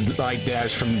use than the light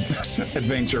dash from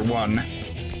Adventure 1.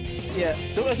 Yeah,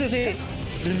 as I say,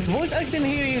 the voice acting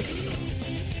here is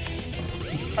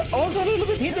also a little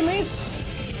bit hit and miss.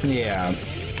 Yeah.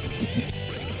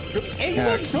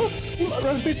 Eggman does seem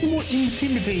a bit more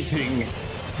intimidating.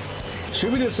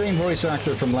 Should be the same voice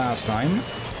actor from last time.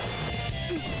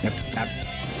 Yep.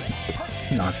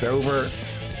 Knocked over.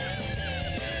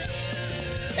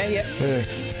 And yeah.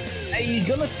 I'm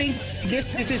gonna think, guess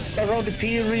this is around the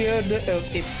period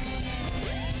the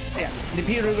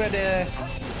period where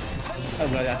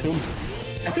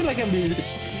I feel like I'm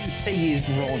saying it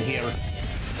wrong here.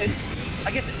 And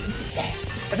I guess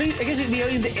we are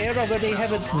in the era where they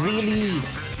haven't really,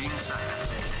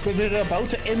 where we're about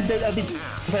to enter a bit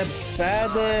of a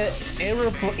bad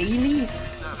era for Amy.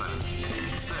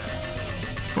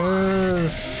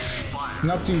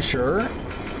 Not too sure.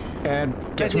 And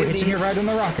guess we're hitting it right on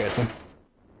the rocket.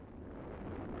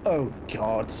 Oh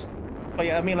god. Oh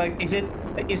yeah, I mean, like, is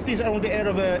this around the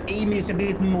era where Amy is a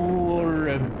bit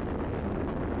more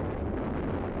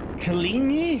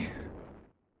clingy?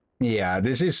 Yeah,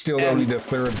 this is still only the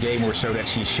third game or so that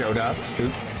she showed up.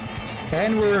 Oop.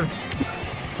 And we're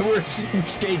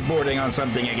skateboarding on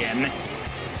something again.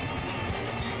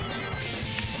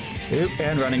 Oop,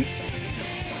 and running.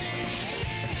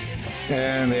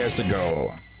 And there's the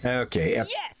goal. Okay.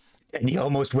 Yes! And he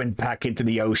almost went back into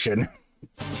the ocean.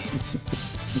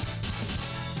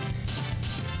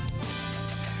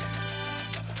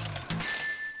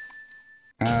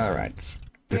 All right.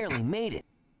 Barely made it.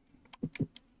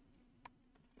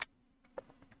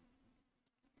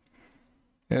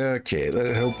 Okay,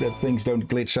 let's hope that things don't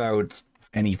glitch out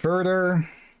any further.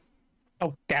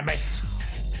 Oh, damn it.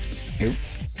 Oop.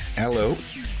 Hello.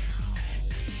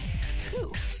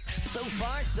 Whew. So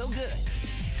far, so good.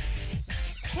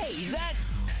 Hey,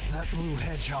 that's... That blue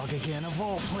hedgehog again, of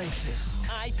all places.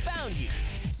 I found you,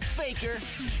 Faker.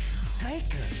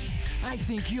 Faker? I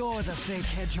think you're the fake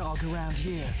hedgehog around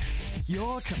here.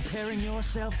 You're comparing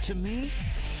yourself to me?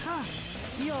 Huh.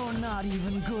 You're not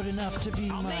even good enough to be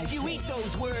I'll my make you eat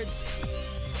those words.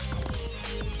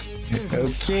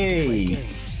 Okay.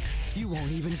 You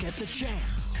won't even get the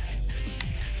chance.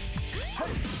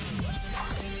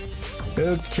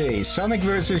 Okay, Sonic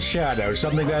vs. Shadow,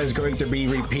 something that is going to be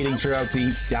repeating throughout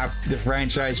the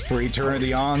franchise for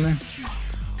eternity on.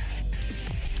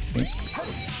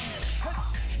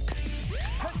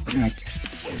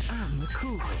 I'm the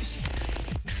coolest.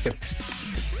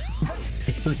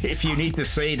 If you need to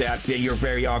say that, then you're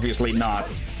very obviously not.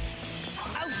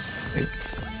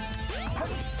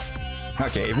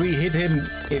 Okay, if we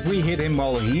hit him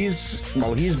while he's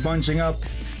bunching up,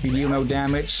 we deal no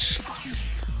damage.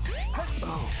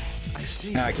 Oh, I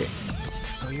see. Okay.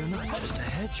 So you're not just a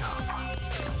hedgehog.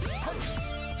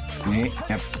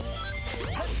 Yep.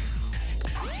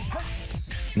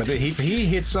 But if he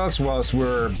hits us whilst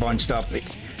we're bunched up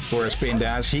for a spin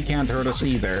dash, he can't hurt us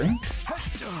either.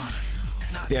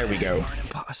 There we go.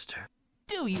 Imposter.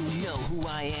 Do you know who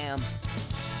I am?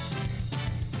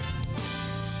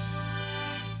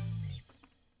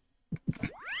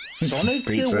 Sonic?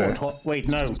 Pizza. Warthog? Wait,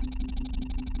 no.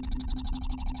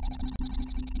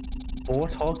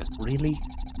 Warthog? Really?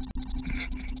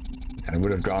 I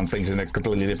would have gone things in a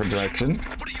completely different direction.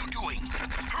 What are you doing?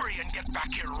 Hurry and get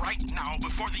back here right now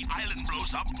before the island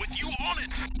blows up with you on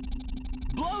it!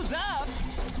 Blows up?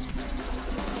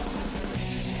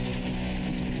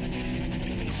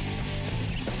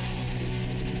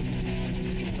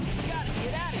 Gotta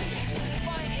get out of here.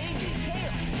 Find Amy and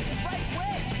Tails the right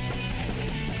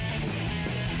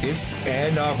way.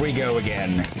 And off we go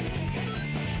again.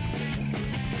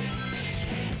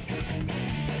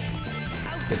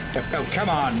 Oh, come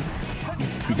on!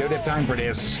 We don't have time for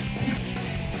this.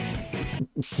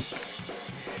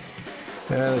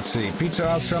 Let's see. Pizza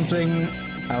asked something.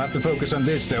 I'll have to focus on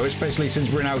this, though, especially since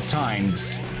we're now timed.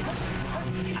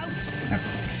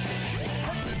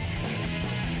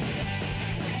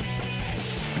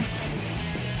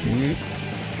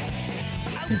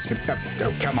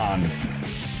 Oh, come on.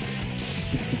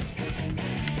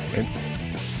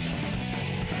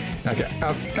 Okay,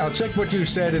 I'll check what you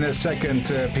said in a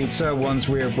second, Pizza, once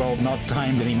we're, well, not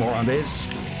timed anymore on this.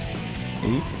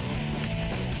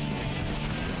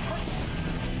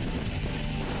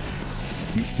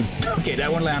 Okay,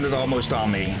 that one landed almost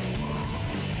on me.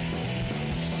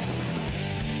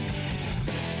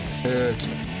 Okay.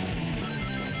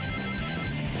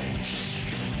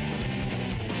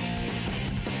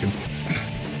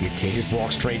 You can't just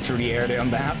walk straight through the air there on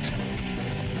that.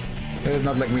 It's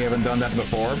not like we haven't done that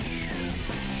before.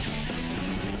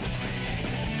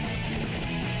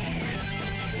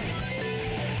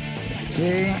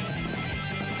 Okay.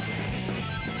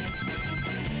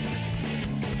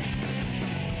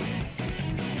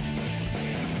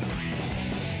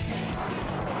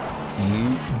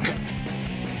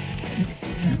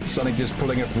 Sonic just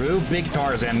pulling it through. Big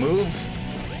Tarzan move.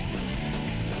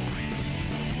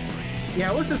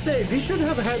 Yeah, I was to say, we should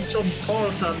have had some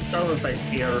Tarzan sound effects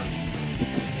here.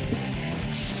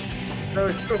 No,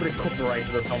 it's probably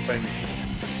copyrighted or something.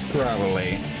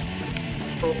 Probably.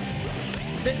 Oh,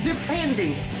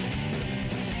 depending.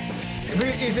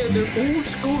 Is it the old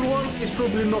school one is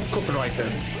probably not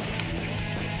copyrighted.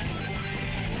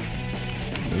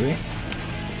 Really?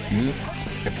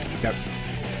 Yep.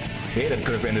 Okay, that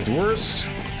could have ended worse.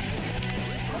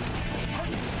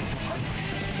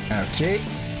 Okay.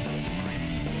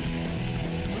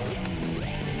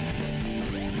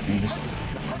 And just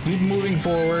keep moving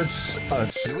forwards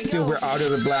until we're out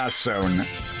of the blast zone.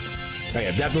 Oh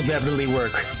yeah, that will definitely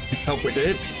work. Help with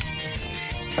it.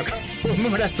 Okay.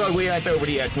 Remember that thought we went over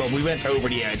the edge? Well, we went over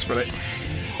the edge, but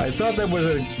I thought that was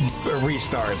a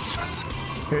restart.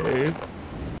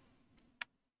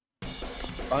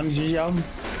 Bungee jump.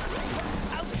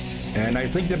 And I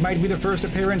think that might be the first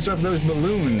appearance of those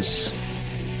balloons.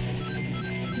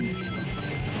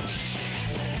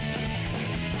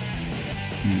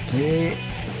 Okay.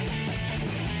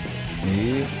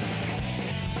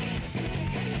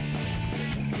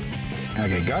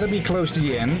 Okay, gotta be close to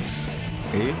the end.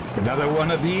 Okay, another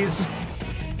one of these.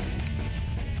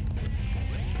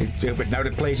 But now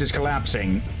the place is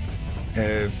collapsing.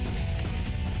 Yep.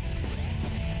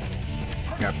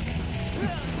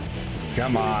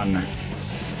 Come on.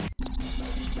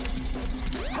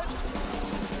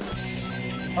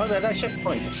 Oh, that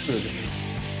checkpoint. Good.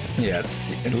 Yeah,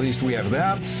 at least we have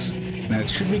that. That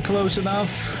should be close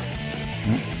enough.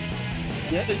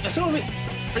 Yeah,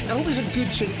 I hope it's a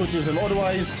good checkpoint system,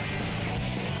 otherwise...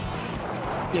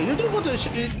 Yeah, you don't want to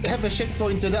have a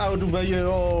checkpoint out where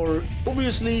you're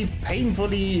obviously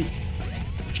painfully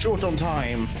short on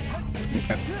time.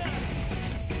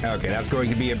 Okay, that's going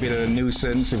to be a bit of a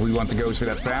nuisance if we want to go through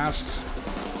that fast.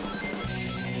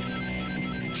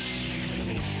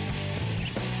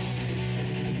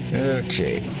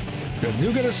 Okay. I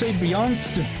do gotta say, beyond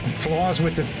the flaws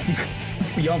with the...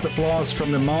 beyond the flaws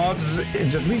from the mods,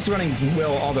 it's at least running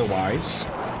well otherwise.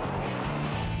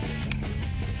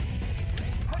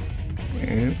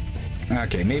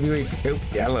 Okay, maybe we... Oh,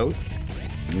 hello.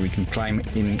 We can climb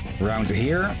in around to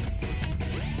here.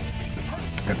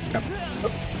 Up.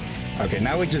 Okay,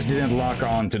 now it just didn't lock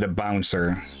on to the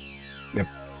bouncer. Yep.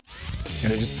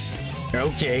 And it just...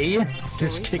 Okay.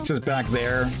 Just kicks us back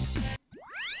there.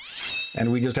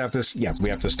 And we just have to... Yeah, we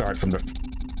have to start from the...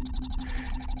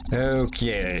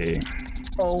 Okay.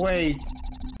 Oh, wait.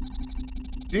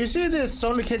 Do you see the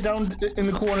Sonic head down in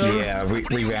the corner? Yeah,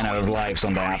 we ran out of lives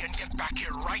on that. Get back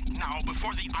here right now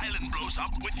before the island blows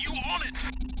up with you on it.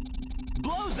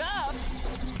 Blows up?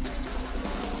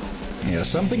 Yeah,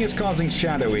 something is causing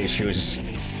shadow issues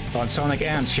on Sonic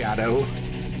and Shadow.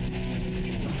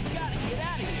 Gotta get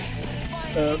out of here.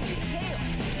 Find Tails.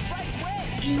 Right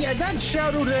way. Yeah, that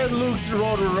shadow there looked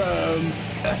rather,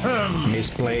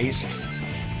 misplaced.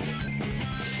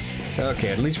 Okay,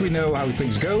 at least we know how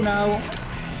things go now.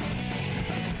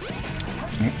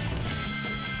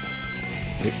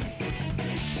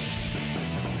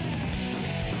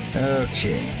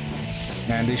 Okay.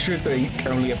 And it should take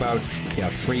only about,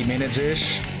 3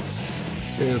 minutes-ish.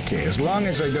 Okay, as long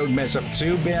as I don't mess up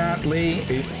too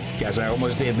badly. Guess I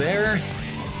almost did there.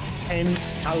 10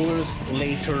 hours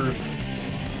later.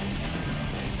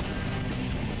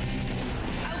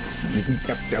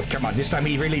 Oh, come on, this time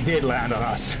he really did land on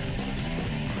us.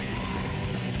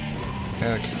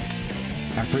 Okay.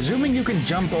 I'm presuming you can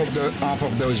jump off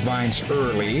of those vines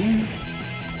early.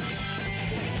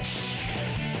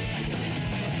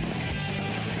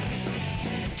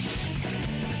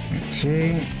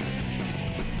 Okay.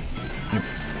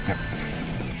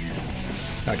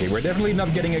 Okay, we're definitely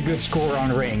not getting a good score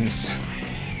on rings.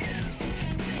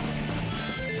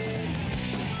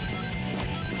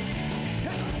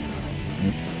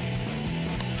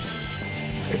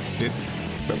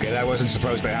 Okay, that wasn't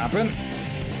supposed to happen.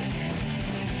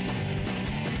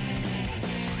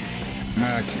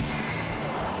 Okay.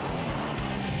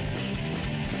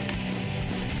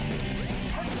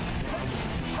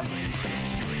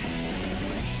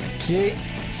 Okay.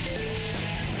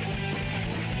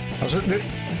 Also,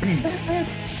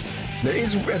 there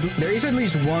is at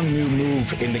least one new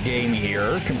move in the game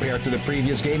here compared to the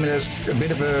previous game. It has a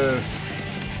bit of a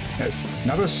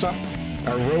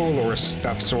roll or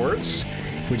of sorts,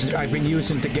 which I've been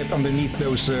using to get underneath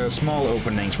those small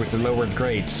openings with the lowered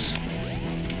grades.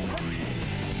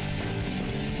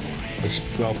 Which,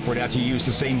 well, for that you use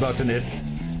the same button.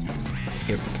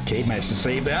 Okay, managed to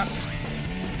save that.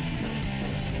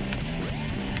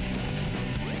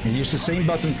 You use the same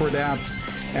button for that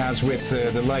as with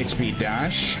the Lightspeed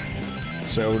dash.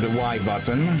 So the Y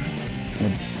button.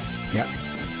 Yep,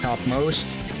 topmost.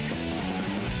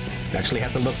 Actually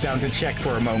had to look down to check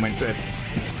for a moment.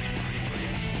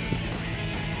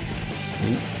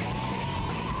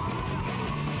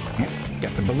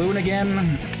 Get the balloon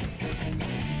again.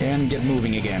 And get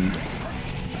moving again.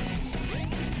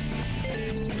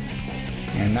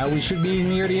 And now we should be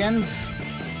near the end.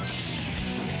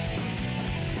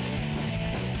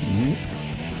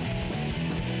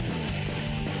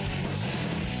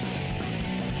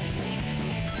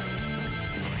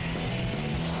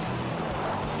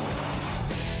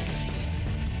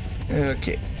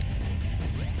 Okay.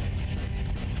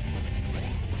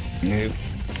 Nope.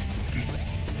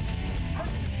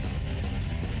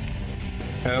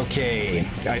 Okay,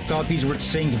 I thought these would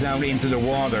sink down into the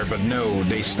water, but no,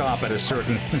 they stop at a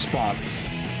certain spot.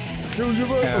 You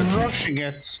were rushing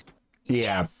it.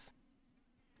 Yeah.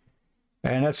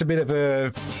 And that's a bit of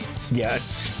a... Yeah,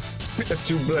 it's a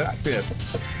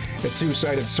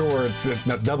two-sided sword,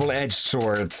 a double-edged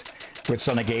sword with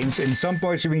Sonic games. In some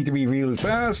parts you need to be really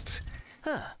fast.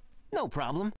 Huh, no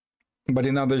problem. But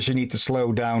in others you need to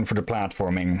slow down for the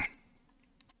platforming.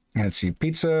 Let's see,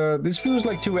 pizza. This feels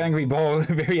like two angry balls,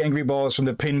 very angry balls from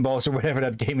the pinballs or whatever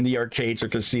that game in the arcades or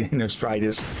casinos tried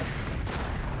this.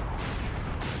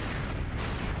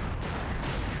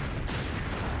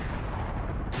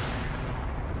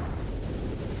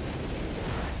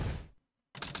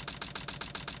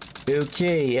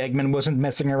 Okay, Eggman wasn't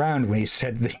messing around when he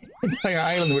said the entire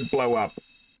island would blow up.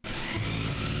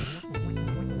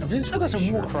 This that's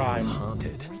a war crime.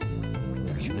 Haunted.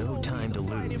 There's no time to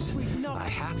lose. I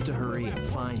have to hurry and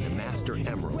find the Master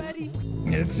Emerald.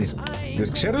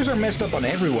 The shadows are messed up on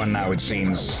everyone now, it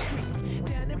seems.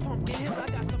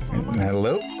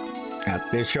 Hello? At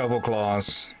the shovel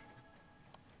claws.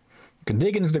 You can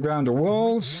dig into the ground or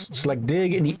walls, select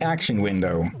dig in the action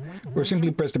window, or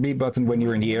simply press the B button when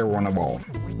you're in the air or on a wall.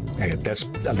 Okay,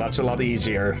 that's a lot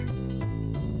easier.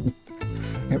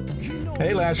 Yep.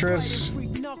 Hey Lazarus,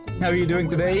 how are you doing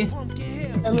today?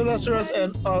 Hello Lazarus,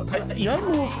 and you have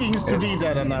more things to read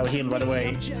that now, Hill, by the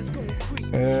way.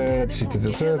 Let's see,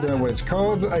 don't know what it's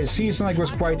called. I see Sonic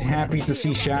was quite happy to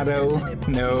see Shadow.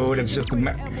 No, that's just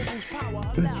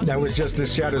that was just the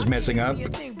shadows messing up.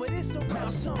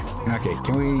 Okay,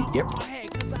 can we... Yep.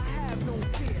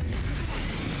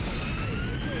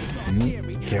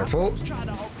 Careful.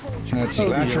 Let's see,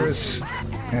 Lazarus.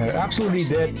 Absolutely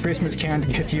dead. Christmas can't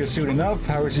get here soon enough.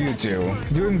 How is you two?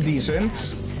 Doing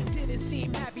decent.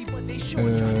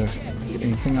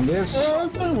 Anything on this?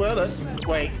 Well, that's...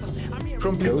 Wait.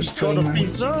 From Ghost God of Train.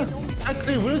 Pizza?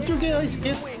 Actually, where did you guys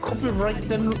get copyright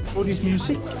then for this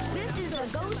music?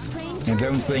 I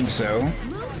don't think so.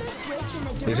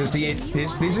 This is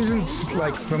this isn't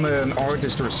like from an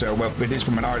artist or so. Well, it is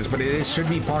from an artist, but it should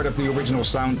be part of the original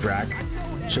soundtrack,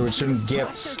 so it shouldn't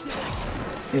get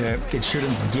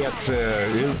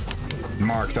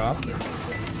marked up.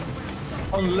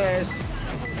 Unless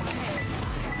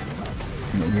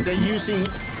they're using.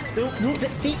 I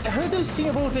heard them sing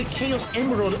about the Chaos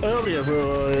Emerald earlier.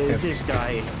 This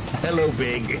guy. Hello,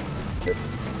 Big.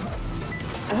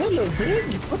 Hello,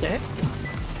 Big. What the heck?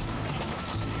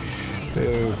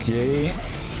 Okay.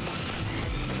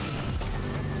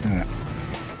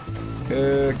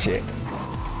 Okay.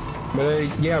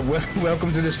 But yeah,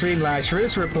 welcome to the stream,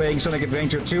 Lazarus. We're playing Sonic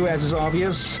Adventure 2, as is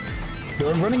obvious.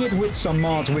 They're running it with some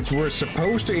mods which were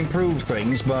supposed to improve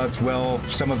things, but, well,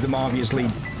 some of them obviously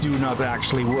do not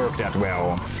actually work that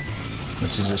well.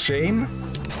 Which is a shame.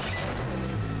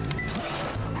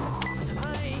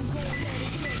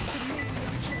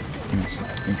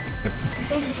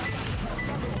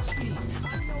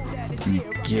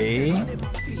 Okay.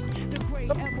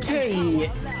 Okay.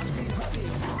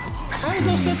 How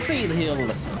does that feel, Hill? You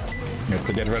have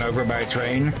to get run over by a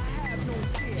train.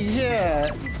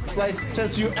 Yeah. like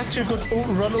since you actually got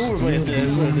run over by it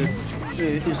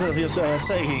instead of just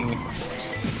saying.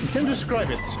 Can you describe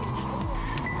it?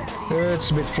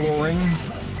 It's a bit flooring.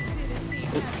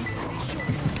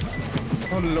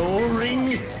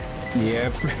 Flooring?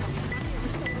 Yep.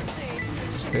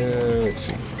 Let's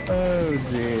see. Oh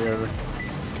dear.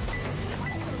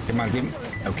 Come on, give.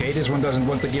 Okay, this one doesn't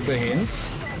want to give the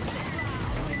hints.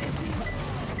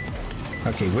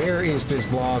 Okay, where is this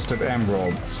blasted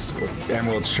emerald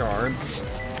shards?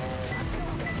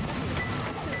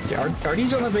 Okay, are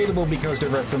these unavailable because they're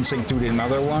referencing to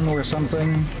another one or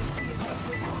something?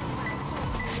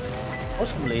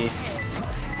 Possibly.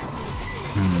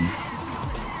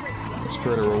 It's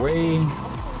further away.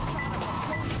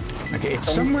 Okay, it's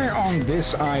somewhere on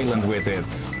this island with it.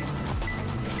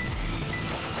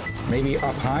 Maybe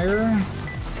up higher?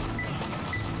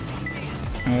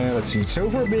 Let's see. So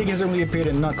far, Big has only appeared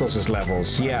in Knuckles'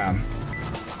 levels. Yeah.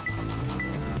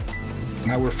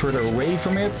 Now we're further away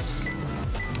from it.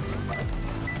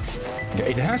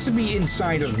 Okay, it has to be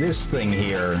inside of this thing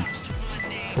here.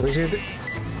 Or is it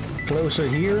closer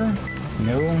here?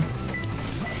 No.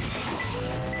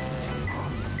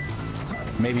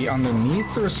 Maybe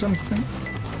underneath or something?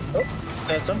 Oh,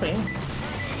 there's something.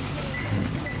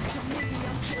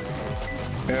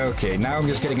 Okay, now I'm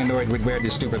just getting annoyed with where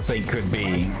this stupid thing could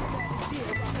be.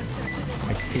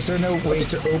 Like, is there no way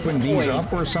to open these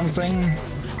up or something?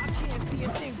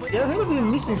 Yeah, I think we're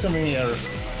missing something here.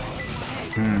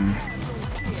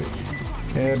 Let's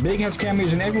see. Big has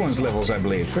cameos in everyone's levels, I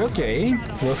believe. Okay.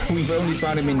 Well, we've only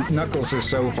found him in Knuckles'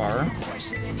 so far.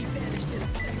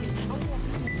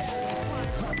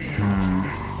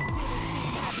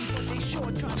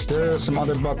 Is there some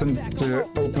other button to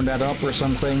open that up or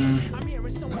something?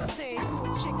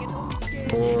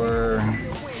 Or...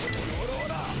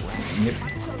 Yep.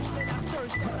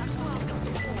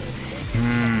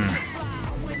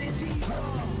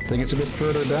 I think it's a bit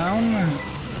further down.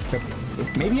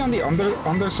 Maybe on the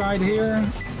underside here?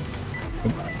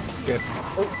 Yep.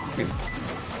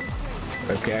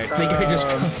 Okay, I think I just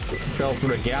fell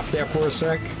through a gap there for a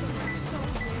sec.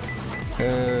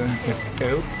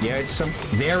 Oh, yeah, it's some...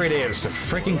 There it is, the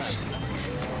freaking...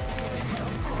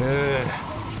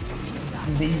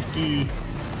 Leaky.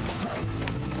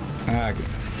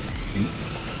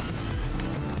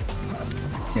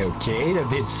 Okay, that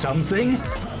did something.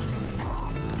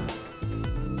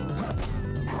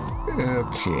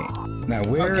 Okay, now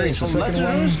where is the second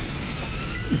one?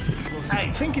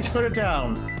 I think it's further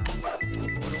down.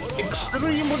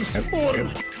 Extreme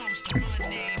form.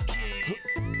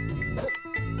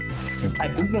 I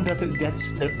don't know whether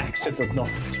that's the accent or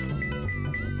not.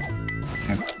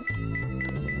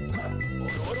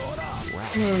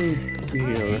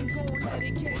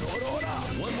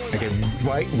 Okay,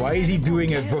 why is he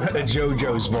doing a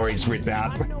JoJo's voice with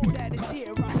that?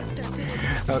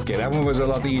 Okay, that one was a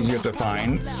lot easier to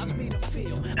find.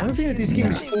 I don't think that this game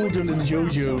is older than the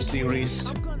JoJo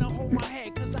series.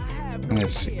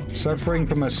 Let's see. Suffering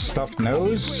from a stuffed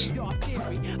nose.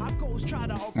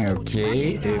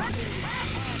 Okay.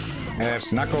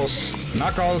 Knuckles.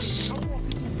 Knuckles.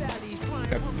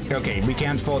 Okay, we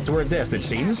can't fall to our death, it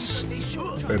seems.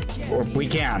 Or we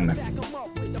can.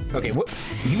 Okay, what?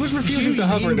 He was refusing to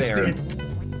hover there.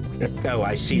 Oh,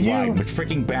 I see why. But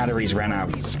freaking batteries ran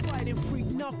out.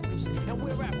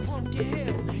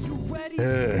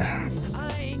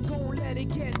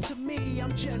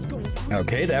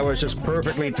 Okay, that was just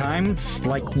perfectly timed.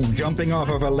 Like jumping off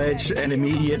of a ledge and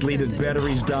immediately the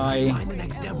batteries die.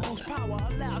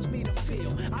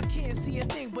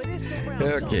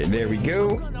 Okay, there we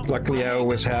go. Luckily, I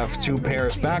always have 2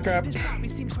 pairs backup.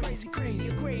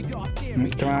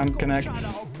 Come on, connect.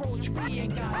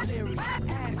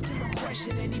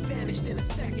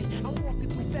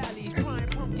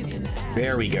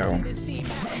 There we go.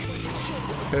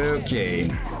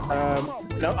 Okay.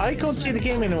 Now I can't see the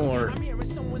game anymore.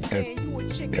 Okay,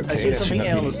 I see something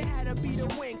else.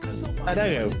 I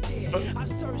don't know.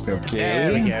 Okay.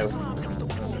 There we go.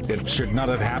 It should not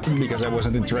have happened because I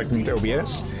wasn't interacting with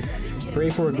OBS. Pray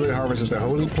for a good harvest at the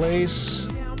holy place.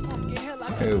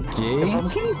 Okay.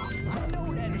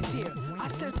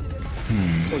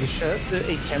 Or the church?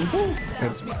 A temple?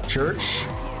 Church.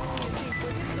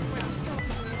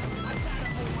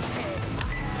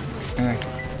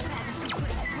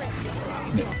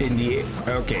 In the...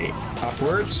 Okay.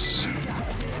 Upwards.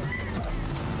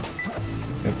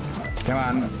 Come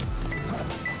on.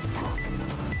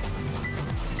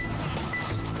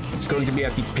 It's going to be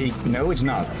at the peak. No, it's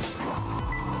not.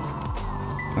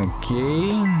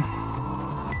 Okay.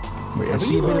 Wait, I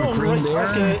see a bit of green there.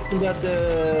 In that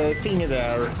thingy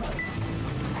there.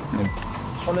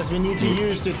 Unless we need to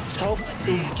use the top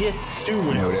to get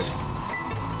to it.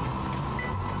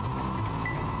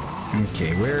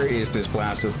 Okay, where is this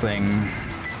blasted thing?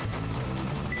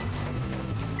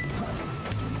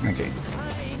 Okay.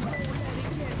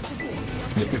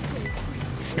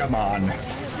 Come on.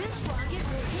 This rocket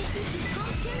will take you to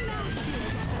Pumpkin Mountain.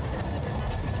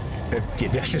 Okay,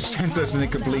 that just sent us in a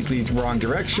completely wrong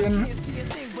direction.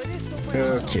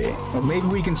 Okay, well, maybe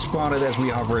we can spot it as we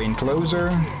hover in closer.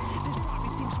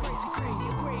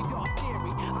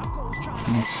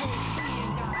 Let's...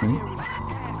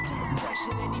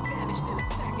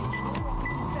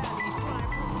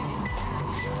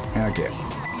 Okay.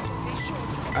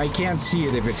 I can't see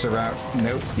it if it's around...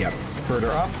 Nope, yep.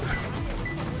 Further up.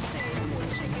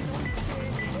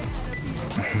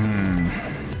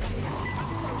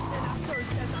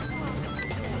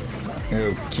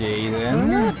 Okay,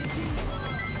 then.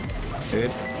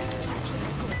 It...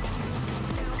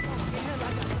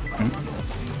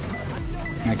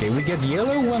 Okay, we get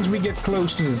yellow once we get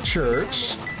close to the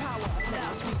church.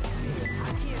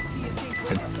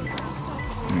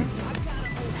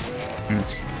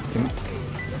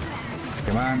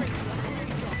 Come on.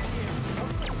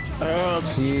 Let's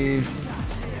see if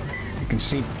you can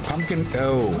see pumpkin.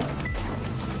 Oh.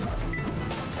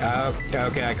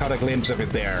 Okay, I caught a glimpse of it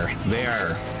there.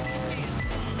 There.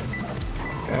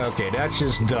 Okay, that's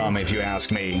just dumb if you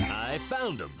ask me. I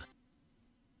found him.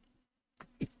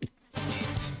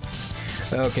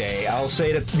 Okay, I'll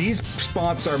say that these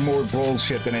spots are more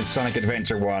bullshit than in Sonic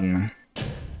Adventure 1.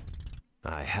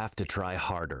 I have to try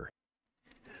harder.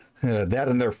 That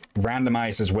and they're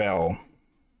randomized as well.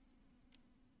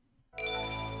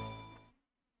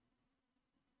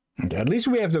 Okay, at least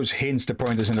we have those hints to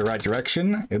point us in the right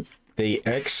direction. The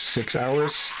X, 6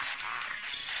 hours.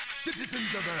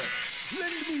 Citizens of Earth,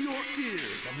 lend me your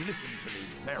ears and listen to me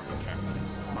very carefully.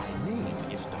 My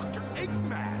name is Dr.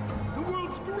 Eggman, the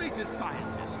world's greatest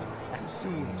scientist, and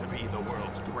soon to be the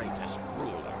world's greatest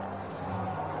ruler.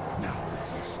 Now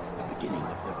witness the beginning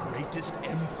of the greatest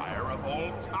empire of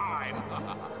all time.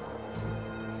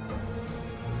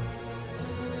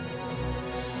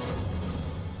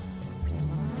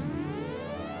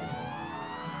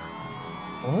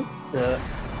 What the...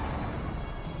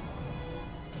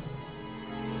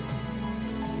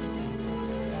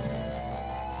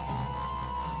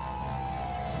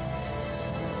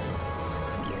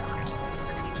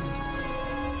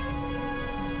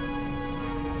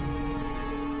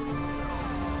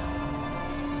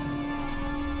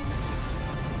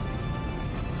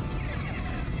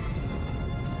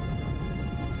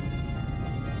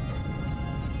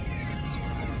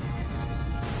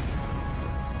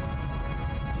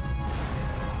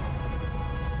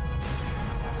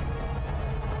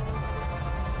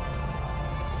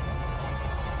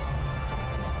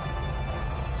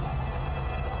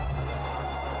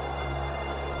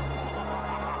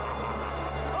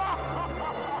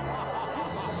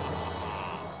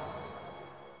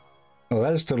 Well,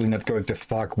 that is totally not going to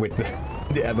fuck with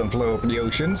the ebb and flow of the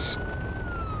oceans.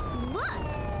 Look!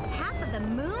 Half of the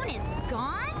moon is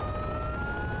gone?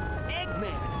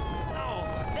 Eggman! Oh,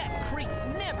 that creep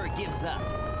never gives up.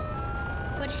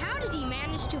 But how did he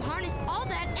manage to harness all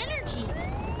that energy?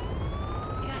 It's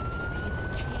got to be the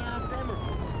Chaos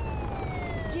Emeralds.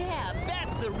 Yeah,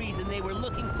 that's the reason they were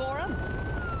looking for him.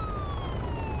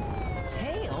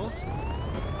 Tails?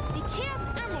 The Chaos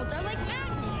Emeralds are like magnets.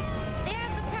 They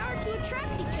have the power to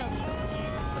attract each other.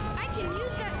 I can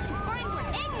use that to find where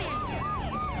Eggman is.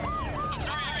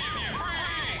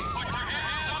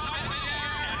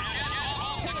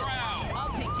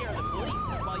 I'll take care of the police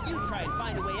while you try and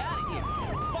find a way out of here.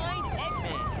 Find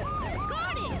Eggman.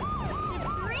 Got it! The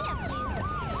three of you?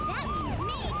 That means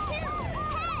me, too!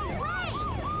 Hey,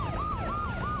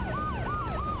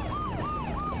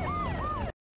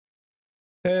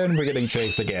 wait! And we're getting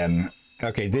chased again.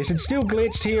 Okay, is it still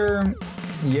glitched here?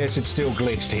 Yes, it's still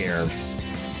glitched here.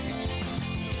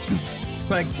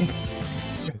 Like...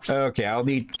 Okay, I'll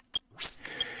need...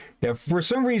 Yeah, for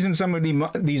some reason some of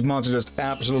these monsters are just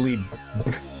absolutely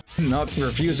not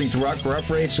refusing to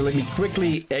cooperate, so let me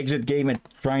quickly exit game and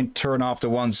try and turn off the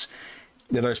ones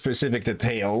that are specific to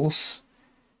Tails.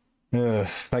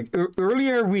 Like,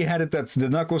 earlier we had it that the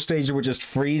Knuckle stage would just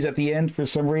freeze at the end for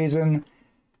some reason.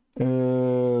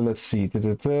 Let's see. How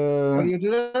do you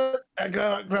do that? I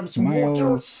gotta grab some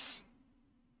water.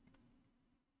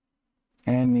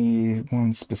 Any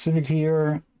one specific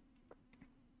here?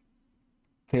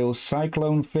 Tails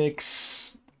Cyclone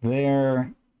fix.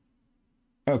 There.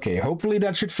 Okay, hopefully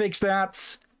that should fix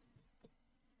that.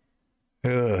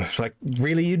 Like,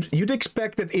 really, you'd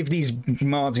expect that if these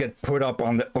mods get put up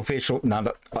on the official,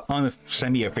 not on the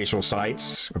semi-official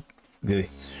sites,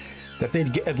 that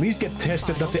they'd at least get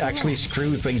tested, not to actually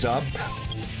screw things up.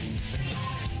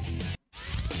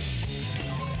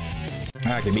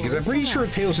 Okay, because I'm pretty sure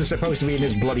Tails is supposed to be in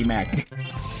this bloody mech.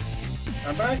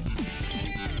 I'm back.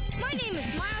 My name is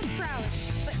Miles Prowler,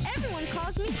 but everyone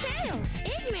calls me Tails.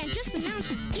 Eggman just announced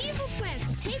his evil plans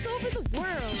to take over the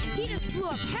world. He just blew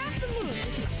up half the moon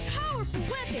with his powerful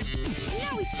weapon, and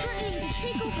now he's threatening to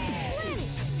take over the planet.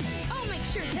 I'll make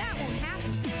sure that won't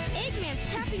happen. Eggman's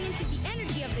tapping into the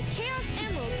energy of the Chaos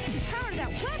Emeralds to power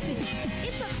that weapon.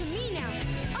 It's up to me now.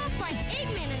 I'll find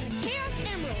Eggman and the Chaos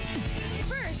Emeralds.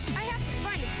 First, I have to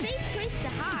find a safe place to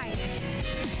hide.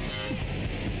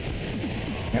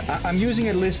 I'm using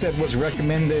a list that was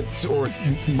recommended or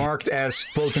marked as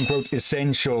quote-unquote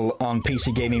essential on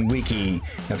PC Gaming Wiki.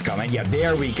 That's comment. Yeah,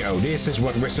 there we go. This is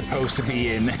what we're supposed to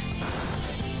be in.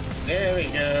 There we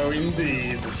go,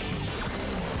 indeed.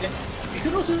 Yeah, it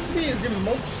could also be the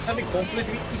mobs having conflict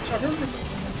with each other.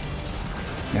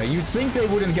 Now, you'd think they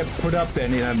wouldn't get put up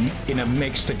then in a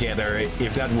mix together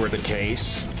if that were the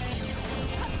case.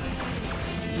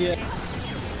 Yeah.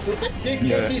 There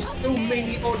can be so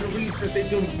many other reasons they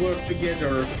don't work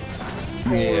together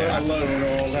or alone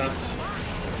or all that.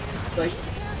 Like,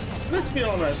 let's be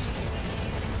honest.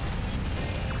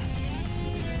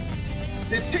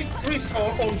 They take Crystal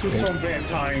onto somewhere at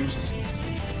times.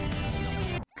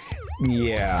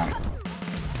 Yeah.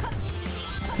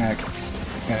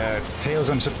 Tails,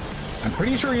 I'm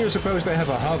pretty sure you're supposed to have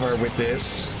a hover with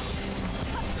this.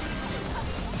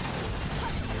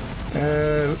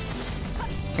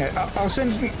 I'll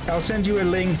send you a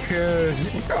link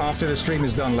after the stream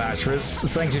is done, Lazarus.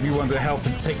 Thanks if you want to help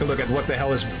take a look at what the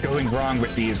hell is going wrong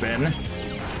with these then.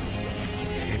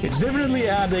 It's definitely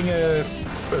adding a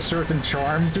certain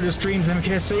charm to the streams, I'm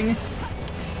guessing.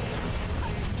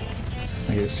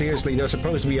 Okay, seriously, there's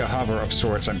supposed to be a hover of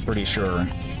sorts, I'm pretty sure.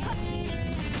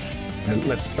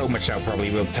 Omachao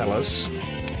probably will tell us.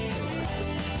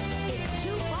 It's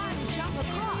too far to jump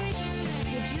across.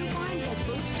 Did you find the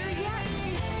booster yet?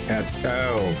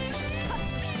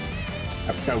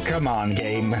 Oh, come on,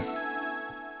 game.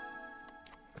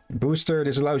 Booster,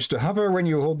 this allows you to hover when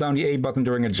you hold down the A button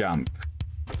during a jump.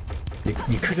 You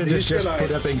could have just put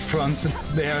that in front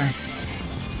there.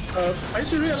 I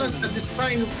just realized a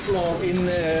design flaw in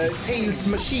Tails'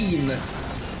 machine.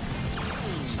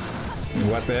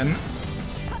 What then?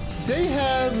 They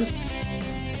have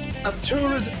a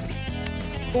turret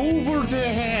over the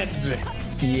head.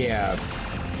 Yeah.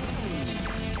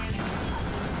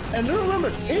 And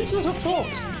remember, Tails is a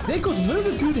fox. They got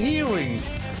very good hearing.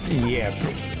 Yeah,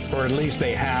 or at least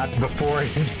they had before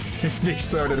they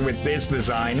started with this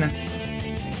design.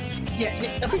 Yeah,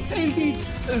 I think Tails needs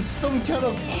some kind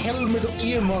of helmet or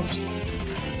earmuffs.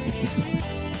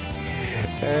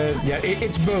 Yeah,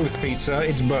 it's both, Pizza.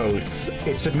 It's both.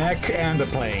 It's a mech and a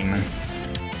plane.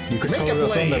 You could call it a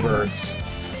Thunderbirds.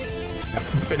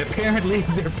 But apparently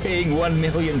they're paying $1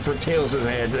 million for Tails'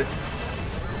 head.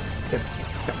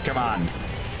 Come on.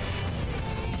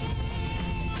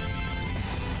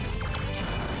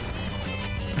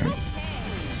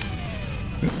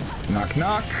 Knock,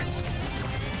 knock.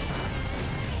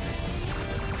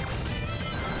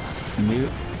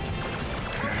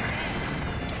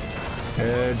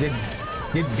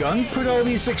 Did Gun put all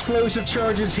these explosive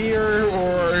charges here,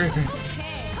 or?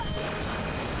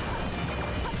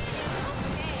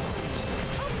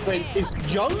 Wait, is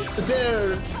Gun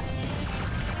their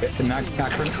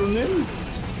acronym?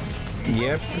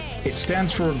 Yep, it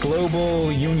stands for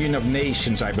Global Union of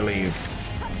Nations, I believe.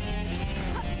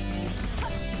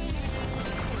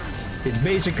 It's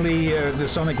basically the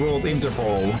Sonic World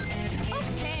Interpol.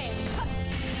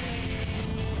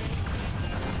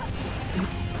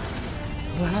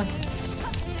 What?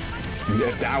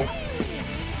 Ow.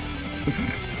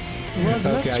 Well,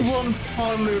 that's one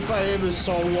time if I ever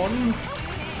saw one.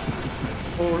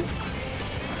 Or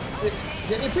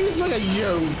it feels like a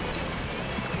yoke.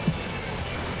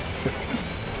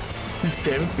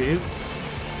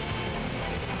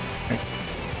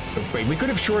 Wait, we could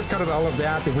have shortcutted all of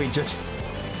that if we just...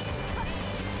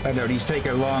 I don't know, these take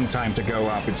a long time to go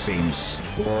up, it seems.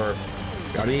 Or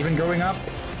are they even going up?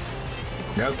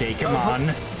 Okay, come on.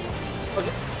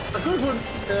 Okay, a good one.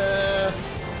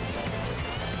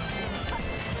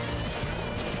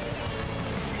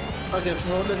 Okay,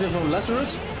 from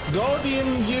Lazarus.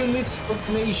 Guardian units of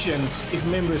nations, if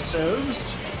memory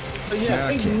serves. So yeah,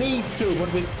 I think NATO,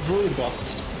 but with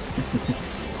robots.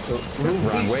 So,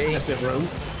 wrong way. As they wrote.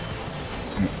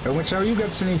 Omachao, you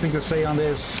got anything to say on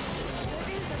this?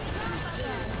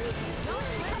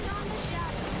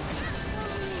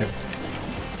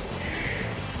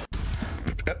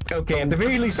 Okay, at the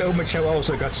very least, Omocho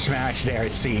also got smashed there,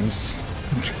 it seems.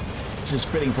 Just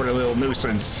fitting for the little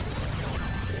nuisance.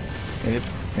 Yep.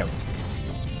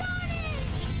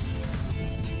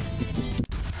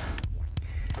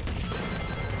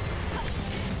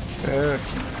 Okay.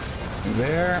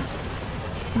 There.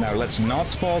 Now let's not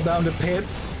fall down the pit.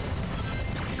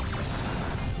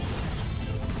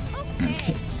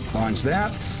 Okay. Launch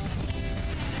that.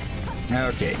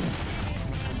 Okay.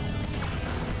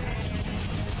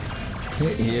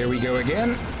 Here we go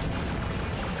again.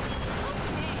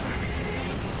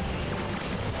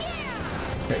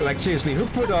 Like, seriously, who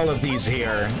put all of these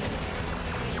here?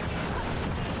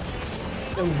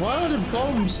 And why are the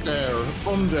bombs there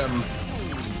on them?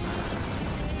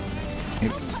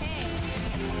 Yep.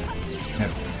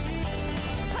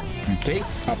 Okay,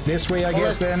 up this way, I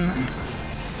guess, then.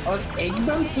 Has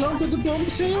Eggman planted the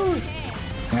bombs here?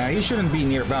 He shouldn't be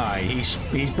nearby.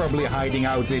 He's probably hiding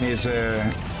out in his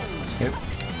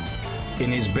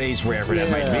in his base, wherever that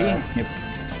might be. Yep.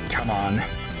 Come on.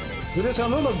 There's a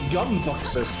lot of gun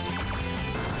boxes.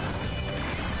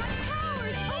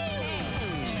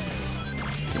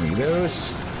 Give me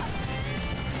those.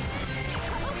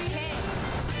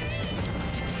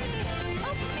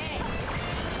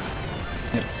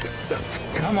 Yep.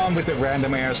 Come on with the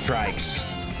random airstrikes.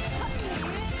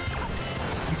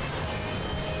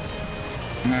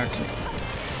 Okay.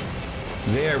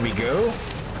 There we go.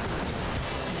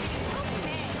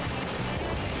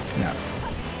 Now,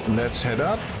 let's head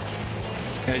up.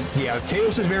 Yeah,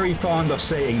 Tails is very fond of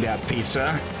saying that,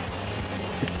 pizza.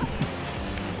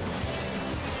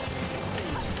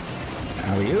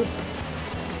 How are you?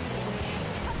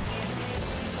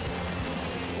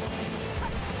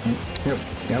 Yep.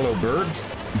 Hello, birds.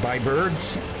 Bye,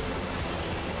 birds.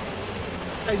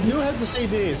 I do have to say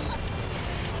this.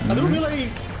 I don't really...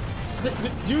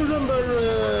 Do you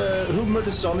remember Who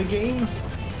Murdered Sonic game?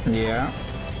 Yeah.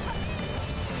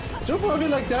 So probably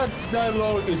like that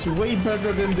dialogue is way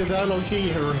better than the dialogue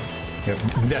here. Yep.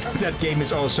 That game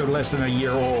is also less than a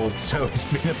year old, so it's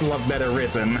been a lot better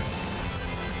written.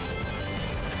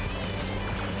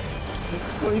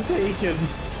 Point taken.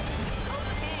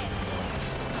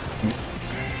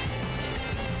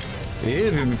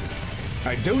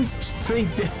 I don't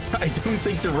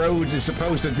think the roads is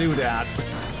supposed to do that.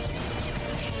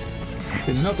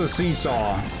 It's not a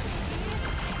seesaw.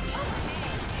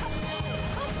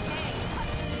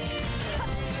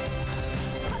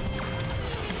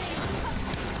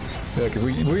 Look,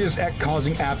 we're just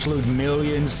causing absolute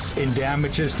millions in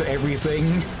damages to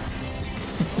everything.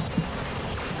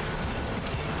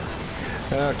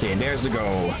 Okay, there's the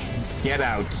goal. Get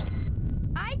out.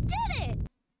 I did it!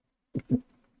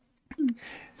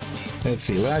 Let's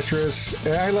see, Lazarus.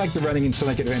 I like the running in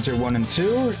Sonic Adventure 1 and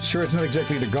 2. Sure, it's not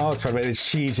exactly the Godfather, but it's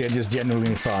cheesy and just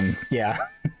genuinely fun. Yeah.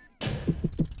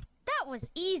 That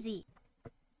was easy.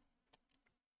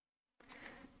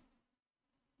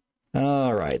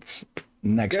 Alright.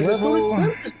 Next The level.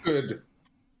 story itself is good.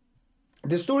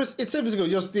 The story itself is good,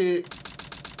 just the...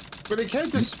 When the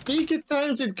characters speak at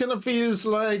times, it kind of feels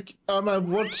like I'm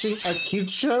watching a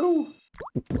kid's show.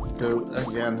 So,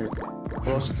 again, it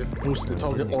boosts the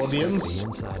target audience. The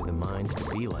inside of the mines to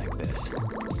be like this.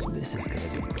 This is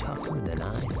gonna be tougher than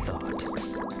I thought.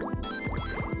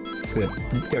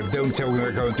 Don't tell me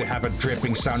we're going to have a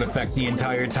dripping sound effect the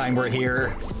entire time we're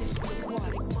here.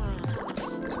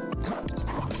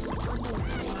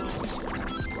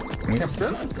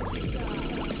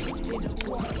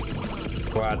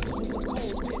 What?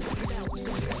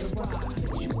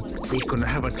 We're gonna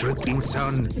have a dripping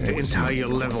sound the entire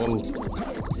level.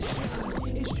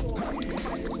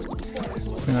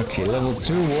 Okay, level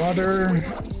 2 water.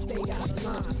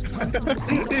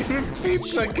 Even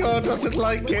Pizza God doesn't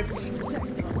like it.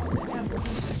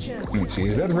 Let's see,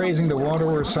 is that raising the water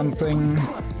or something?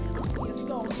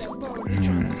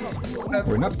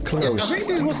 We're not close. I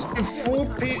think it was before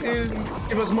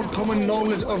it was more common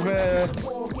knowledge of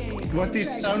what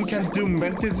this sound can do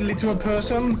mentally to a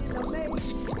person.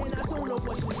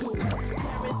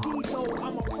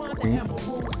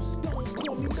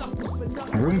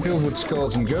 Room filled with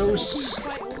skulls and ghosts.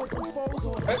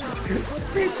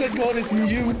 Pizza God is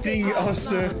muting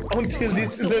us until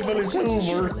this level is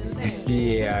over.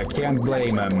 Yeah, can't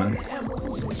blame him.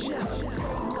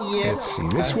 Yeah. Let's see,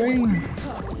 this way?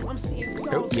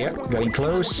 Oh, yeah, getting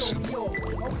close.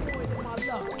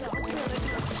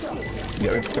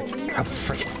 Yeah, oh,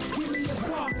 frick.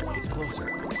 It's closer.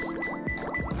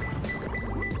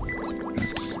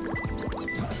 It's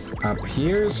up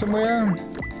here somewhere.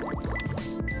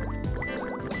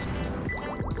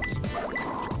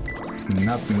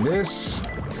 Nothing this.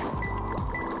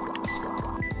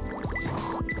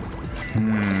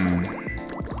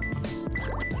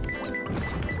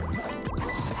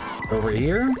 Over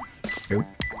here? Oop.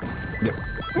 Yep.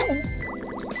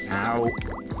 Ow.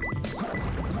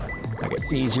 Like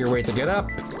an easier way to get up.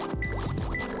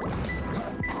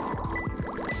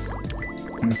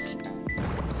 Okay.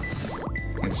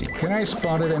 Let's see, can I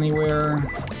spot it anywhere?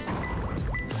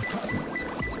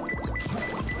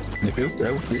 Oop,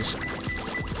 oh, please.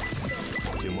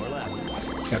 2 more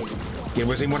left. Yep. It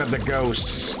was in one of the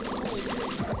ghosts.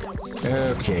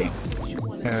 Okay.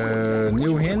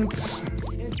 New hint.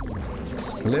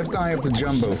 Left eye of the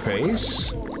jumbo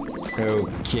face.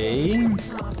 Okay.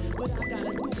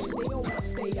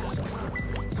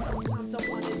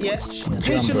 Yeah,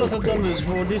 they should not have done this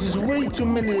before. This is way too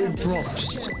many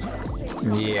drops.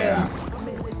 Yeah.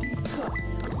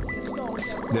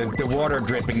 The water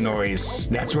dripping noise.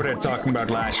 That's what they're talking about,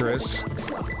 Lazarus.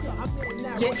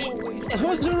 Yeah, I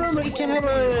have to remember it can have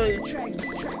a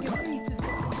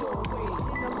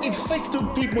effect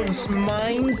on people's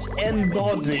minds and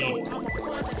body.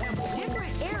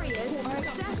 Different areas are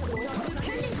accessible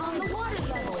depending on the water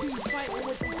levels.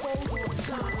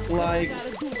 Like,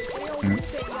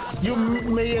 you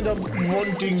may end up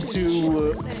wanting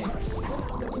to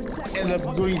end up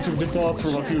going to the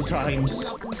bathroom a few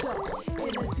times.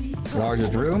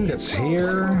 Largest room, that's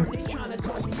here.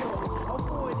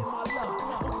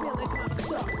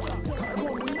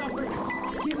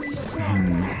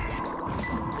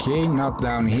 Okay, not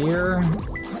down here.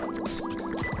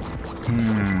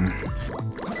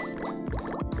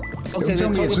 Okay, Don't tell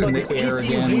me it's in the air PC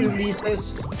again.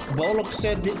 re-releases. Bollock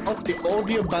said of the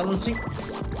audio balancing.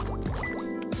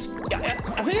 Yeah,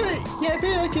 I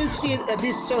feel I can see it at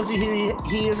this sound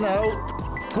here now.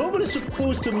 Probably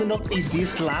supposed to not be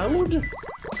this loud.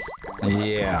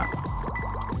 Yeah.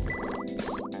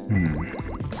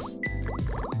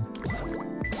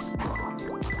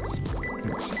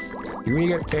 Let's see. Do we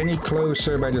get any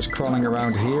closer by just crawling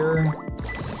around here?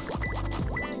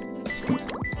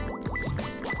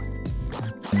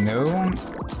 No.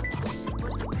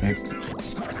 Nope.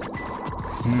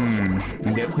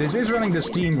 And yet this is running the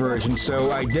Steam version,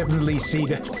 so I definitely see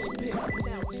that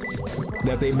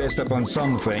they messed up on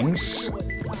some things.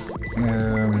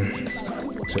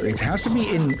 So it has to be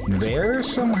in there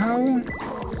somehow?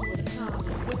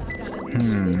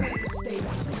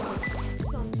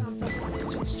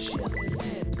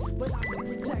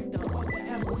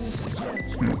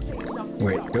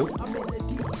 Wait, nope.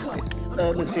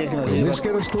 Let's see. Will this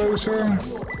get us closer?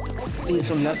 Need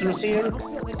some Lazarus here.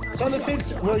 Sound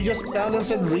effects were just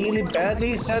balanced really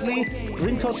badly, sadly.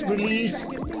 Dreamcast release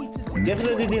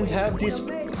definitely didn't have this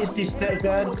that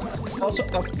bad. Also,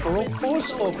 a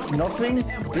propos of nothing.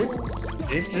 Drip,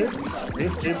 drip, drip,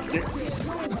 drip, drip, drip.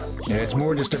 Yeah, it's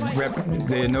more just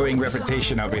the annoying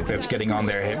repetition of it that's getting on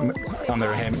their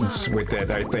heads with it,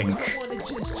 I think.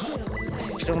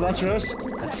 So Lazarus,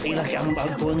 I feel like I'm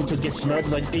going to get murdered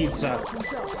by pizza.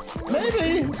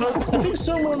 Maybe, but I think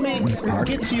someone may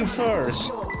get to you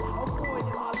first.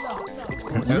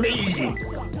 It's me!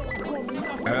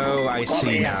 Oh, I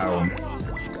see now.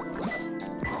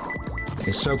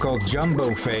 The so-called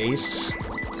jumbo face.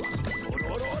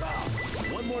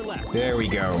 One more left. There we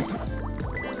go.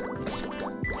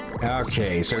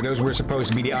 Okay, so those were supposed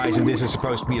to be the eyes, and this is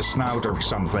supposed to be a snout or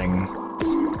something.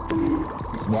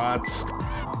 What?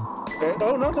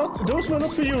 Oh, no, those were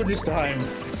not for you this time.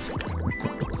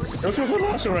 Those were for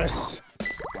Lazarus.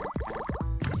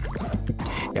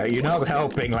 Yeah, you're not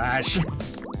helping, Lash. Dive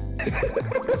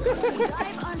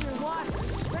underwater.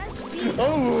 Press B.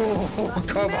 Oh,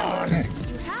 come on. You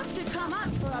have to come up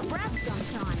for a breath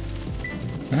sometime.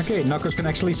 Okay, Knuckles can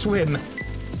actually swim.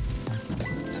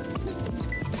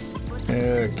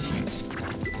 Okay.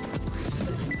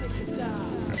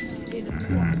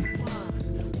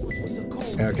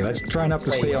 Okay, let's try not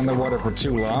to stay on the water for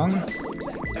too long. I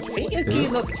think it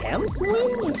gave us can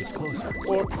swim. It's closer.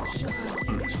 Or...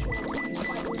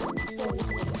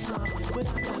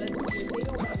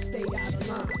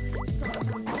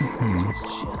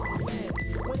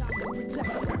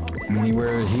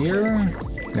 Anywhere here?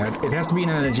 It has to be in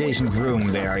an adjacent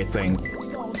room there, I think.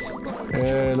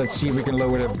 Let's see if we can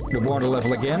lower the water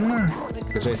level again.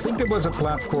 Because I think there was a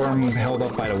platform held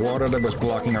up by the water that was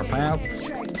blocking our path.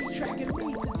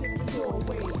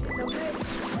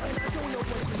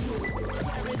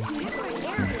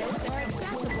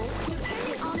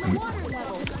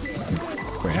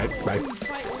 Wait,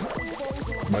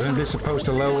 wasn't this supposed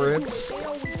to lower it?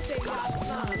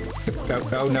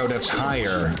 Oh no, that's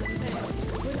higher.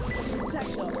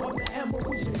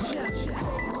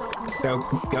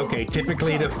 Okay,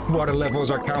 typically the water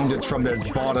levels are counted from the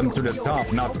bottom to the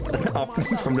top, not up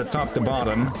from the top to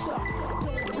bottom.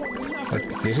 But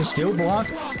this is still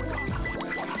blocked.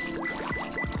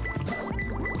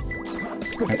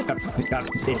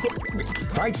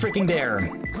 Fight freaking there!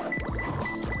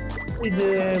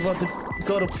 What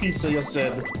got a pizza, you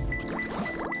said.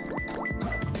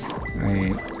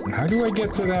 How do I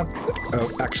get to that?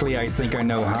 Oh, actually, I think I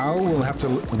know how. We'll have to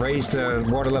raise the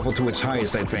water level to its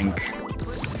highest, I think.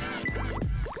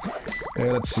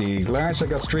 Let's see. Lash, I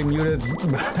got stream muted.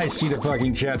 I see the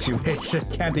fucking chat you wish. I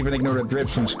can't even ignore the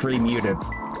drips from stream muted.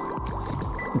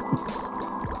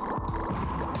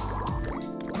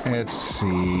 Let's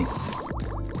see.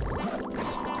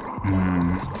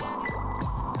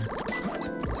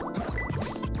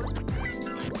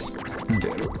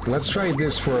 Okay, let's try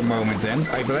this for a moment then.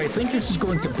 But I think this is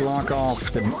going to block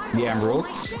off the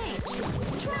emeralds.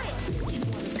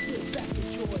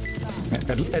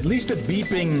 At least the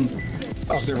beeping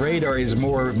of the radar is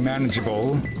more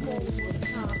manageable.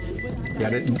 Yeah,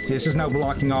 this is now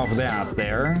blocking off that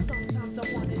there.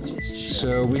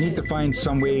 So we need to find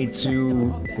some way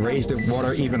to raise the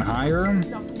water even higher.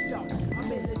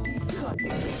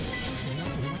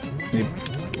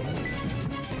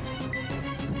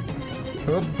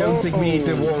 Oh, don't think we need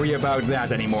to worry about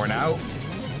that anymore now.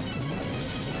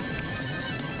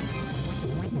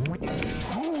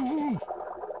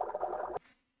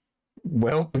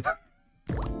 Well.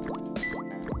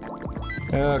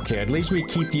 Okay, at least we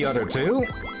keep the other two.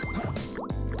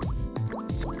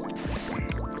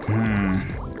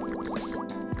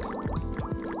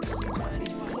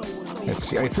 Let's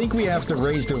see, I think we have to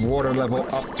raise the water level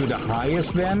up to the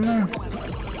highest then.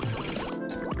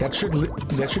 That should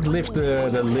lift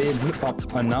the lid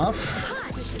up enough.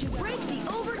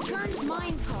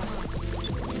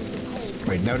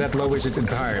 Wait, no, that lowers it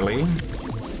entirely.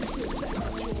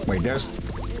 Wait, there's...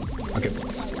 Okay.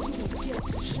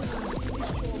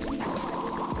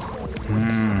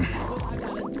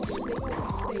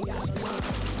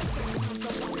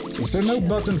 Is there no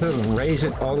button to raise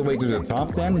it all the way to the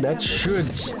top then? That should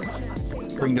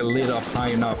bring the lid up high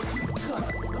enough.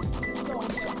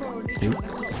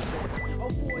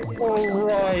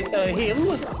 Alright, him?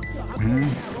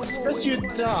 As you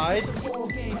died,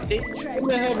 it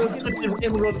may have a good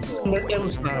emerald somewhere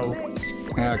else now.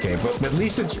 Okay, but at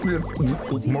least it's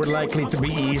more likely to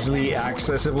be easily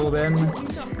accessible then.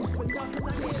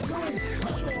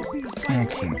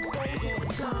 Okay.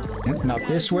 Not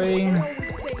this way.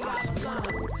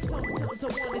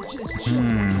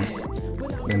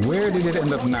 And where did it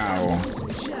end up now?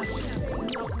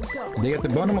 They at the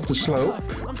bottom of the slope.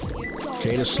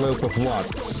 Okay, the slope of what?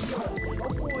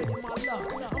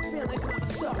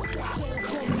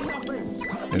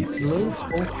 The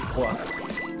slope of what?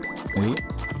 Wait.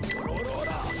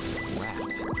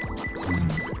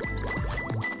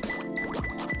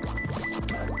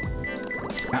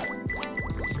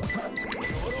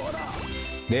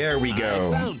 There we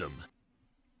go. I found him.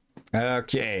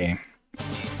 Okay.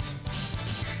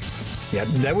 Yeah,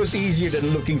 that was easier than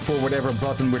looking for whatever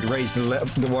button would raise the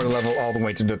water level all the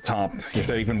way to the top, if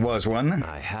there even was one.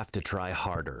 I have to try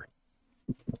harder.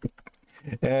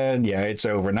 And yeah, it's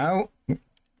over now.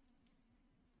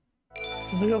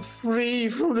 We are free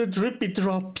from the drippy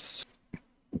drops.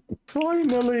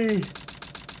 Finally.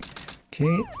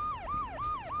 Okay.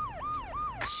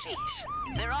 Sheesh.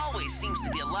 There always seems to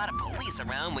be a lot of police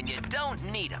around when you don't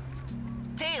need them.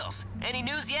 Tails, any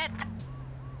news yet?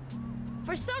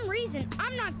 For some reason,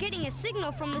 I'm not getting a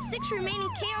signal from the 6 remaining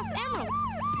Chaos Emeralds.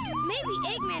 Maybe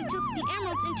Eggman took the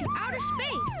emeralds into outer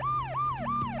space.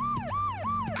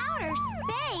 Outer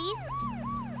space?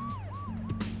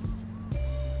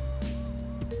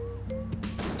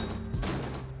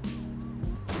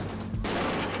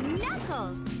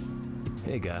 Knuckles!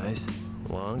 Hey guys,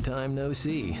 long time no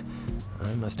see.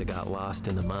 I must have got lost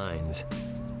in the mines.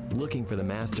 Looking for the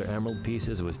Master Emerald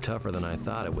pieces was tougher than I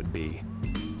thought it would be.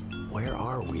 Where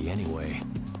are we anyway?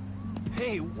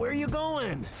 Hey, where are you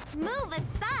going? Move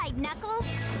aside, Knuckles!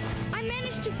 I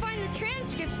managed to find the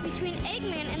transcripts between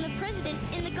Eggman and the President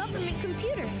in the government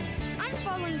computer. I'm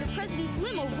following the President's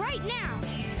limo right now.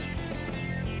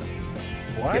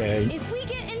 What? Okay. If we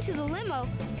get into the limo,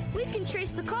 we can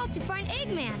trace the call to find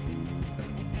Eggman.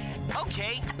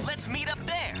 Okay, let's meet up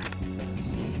there.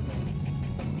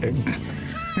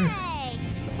 Hey!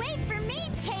 Wait for me,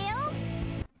 Tails!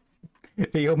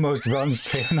 He almost runs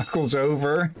Knuckles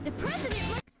over. The President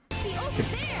must be over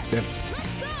there.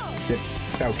 Let's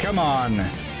go! Oh, come on!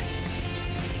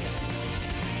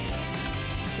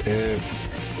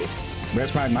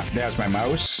 There's my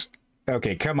mouse.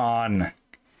 Okay, come on.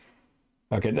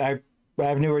 Okay, I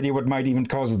have no idea what might even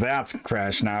cause that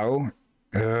crash now.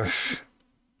 Ugh.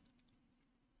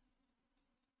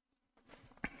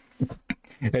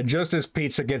 And just as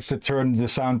Pizza gets to turn the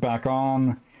sound back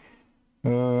on,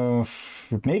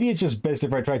 maybe it's just best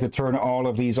if I try to turn all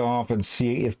of these off and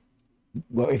see if,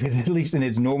 well, if it at least in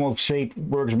its normal shape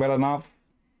works well enough.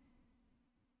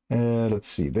 Let's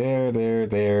see,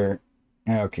 there.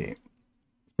 Okay.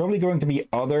 Probably going to be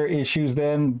other issues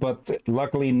then, but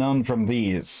luckily none from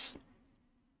these.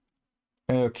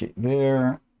 Okay,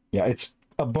 there. Yeah, it's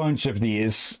a bunch of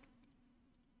these.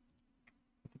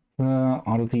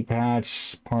 Oddity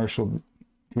patch, partial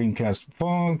Dreamcast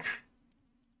fog.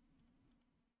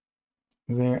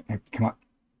 There, come on.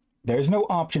 There's no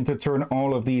option to turn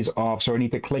all of these off, so I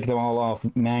need to click them all off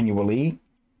manually.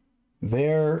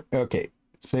 There, okay.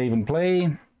 Save and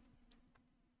play.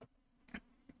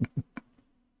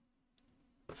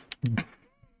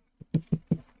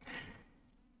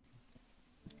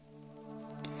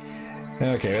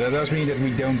 Okay, that does mean that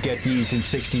we don't get these in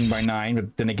 16:9,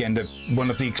 but then again, one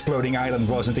of the exploding islands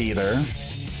wasn't either.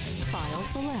 File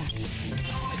select.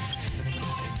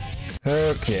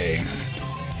 Okay.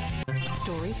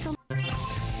 Story select.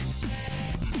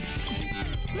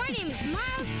 My name is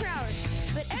Miles Prowler,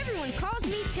 but everyone calls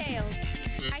me Tails.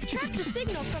 I tracked the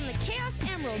signal from the Chaos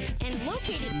Emeralds and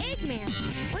located Eggman.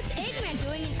 What's Eggman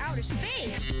doing in outer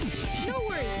space? No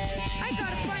worries, I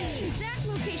gotta find the exact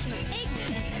location of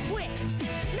Eggman, quick.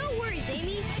 No worries,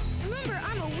 Amy. Remember,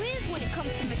 I'm a whiz when it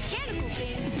comes to mechanical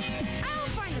things. I'll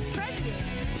find the president.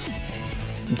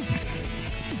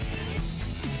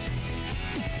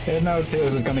 And now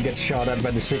Tails is gonna get shot at by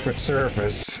the Secret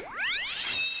Service.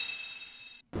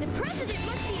 The president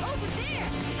must be over there.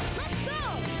 Let's go.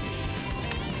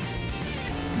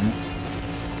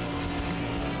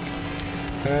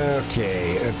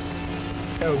 Okay.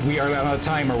 Oh, we are on a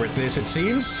timer with this, it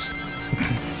seems.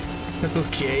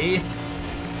 Okay.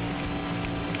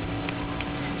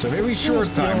 It's a very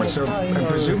short timer, so I'm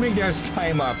presuming there's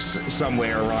time-ups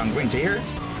somewhere around here.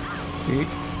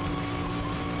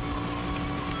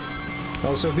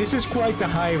 Also, this is quite the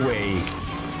highway.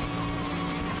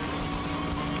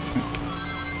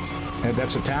 And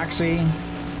that's a taxi.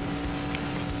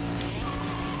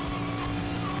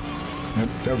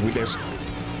 Oh, there's...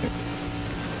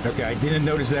 Okay, I didn't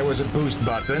notice there was a boost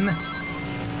button.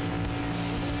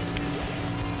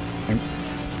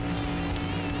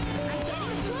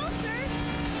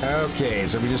 Okay,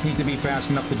 so we just need to be fast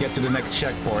enough to get to the next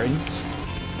checkpoint.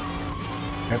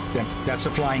 That's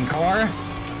a flying car.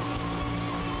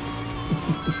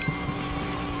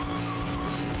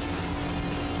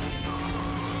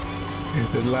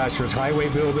 The Lashr's highway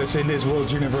builders in this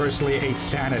world universally hate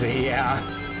sanity, yeah.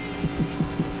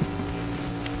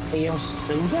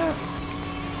 Soda?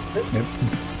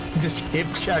 Just hip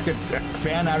check a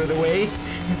fan out of the way.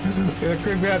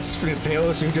 Congrats for the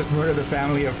Tails who just murdered a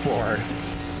family of 4.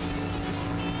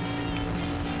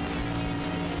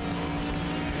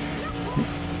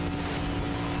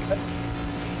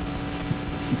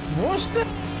 What's that?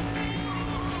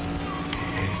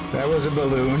 That was a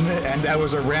balloon, and that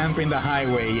was a ramp in the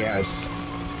highway, yes.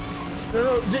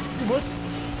 No, what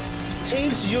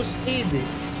Tails just did?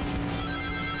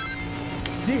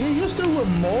 Did he just do a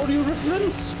Mario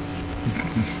reference?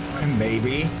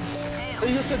 Maybe. He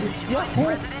just said, yeah.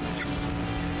 President.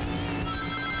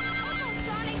 Come on,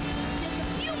 Sonic. Just a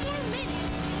few more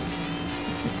minutes.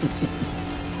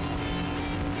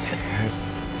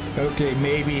 Okay,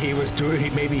 maybe he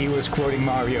was quoting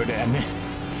Mario then.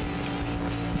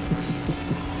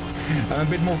 I'm a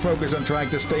bit more focused on trying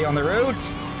to stay on the road.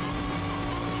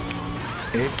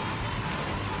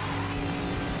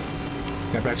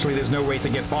 Actually, there's no way to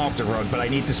get off the road, but I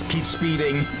need to keep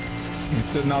speeding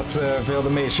to not fail the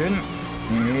mission.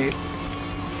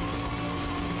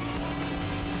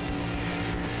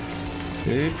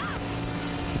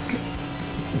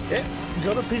 Yeah,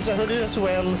 got a piece of hoodie as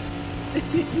well.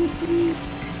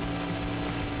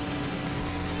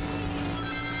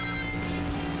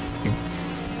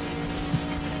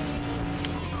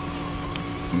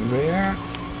 There.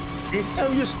 This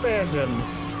time you spared them.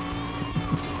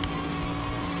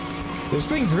 This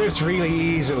thing drifts really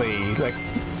easily. Like,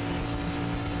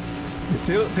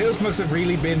 Tails must have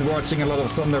really been watching a lot of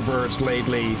Thunderbirds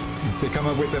lately. They come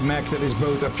up with a mech that is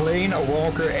both a plane, a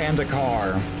walker, and a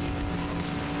car.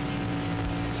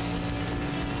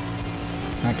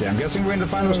 Okay, I'm guessing we're in the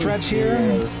final stretch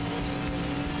here.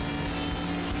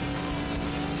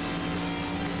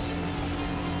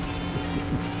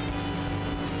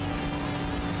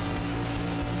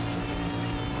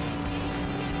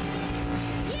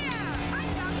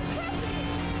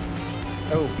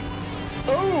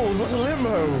 it was a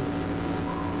limo!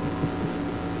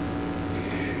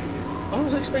 I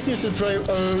was expecting you to drive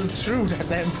through that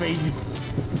damn thing.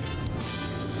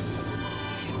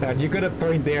 You could have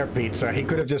point there, Pizza. He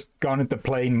could have just gone into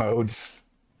plane modes.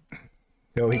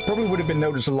 So he probably would have been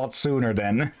noticed a lot sooner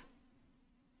then.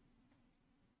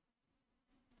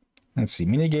 Let's see,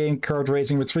 minigame, kart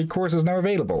racing with 3 courses now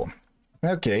available.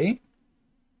 Okay.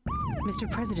 Mr.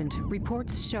 President,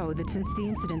 reports show that since the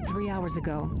incident 3 hours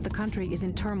ago, the country is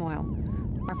in turmoil.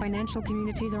 Our financial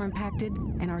communities are impacted,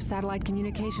 and our satellite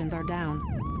communications are down.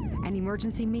 An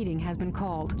emergency meeting has been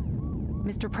called.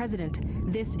 Mr. President,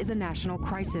 this is a national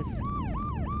crisis.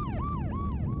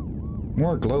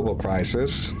 More global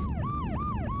crisis.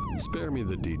 Spare me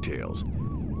the details.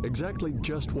 Exactly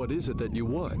just what is it that you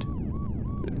want?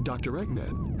 Dr.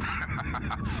 Eggman.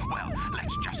 Well,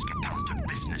 let's just get down to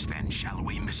business then, shall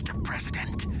we, Mr.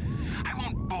 President? I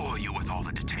won't bore you with all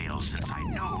the details since I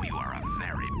know you are a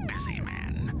very busy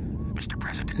man. Mr.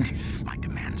 President, my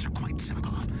demands are quite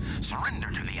simple.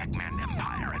 Surrender to the Eggman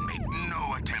Empire and make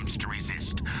no attempts to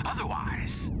resist.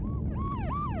 Otherwise,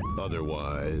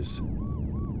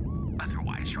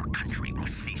 your country will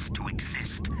cease to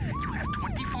exist. You have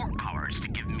 24 hours to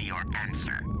give me your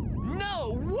answer.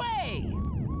 No way!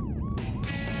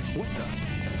 What the?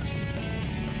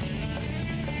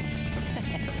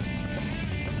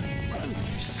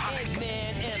 Sonic,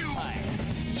 Eggman Empire.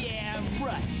 Yeah,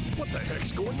 right. What the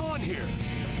heck's going on here?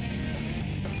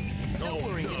 Don't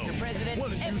worry, no. Mr. President.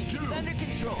 What did you Everything's do? under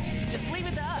control. Just leave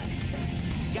it to us.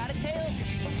 Got it, Tails?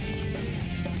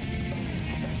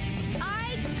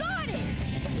 I got it!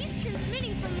 He's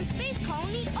transmitting from the space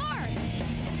colony Ark.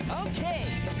 Okay,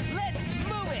 let's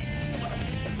move it!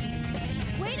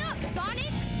 Wait up,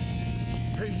 Sonic!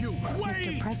 Hey, you, wait!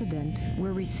 Mr. President,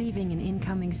 we're receiving an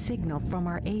incoming signal from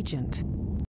our agent.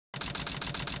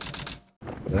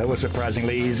 That was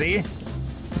surprisingly easy.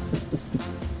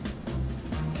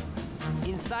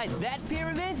 Inside that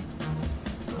pyramid?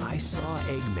 I saw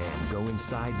Eggman go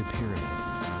inside the pyramid.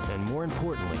 And more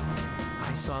importantly,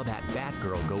 I saw that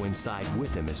Batgirl go inside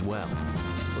with him as well.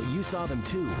 Well, you saw them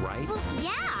too, right? Well,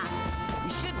 yeah. We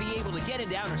should be able to get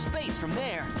into outer space from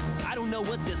there. I don't know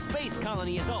what this space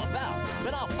colony is all about,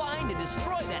 but I'll find and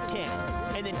destroy that cannon,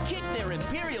 and then kick their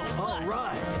Imperial butts. All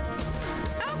right.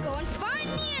 I'll go and find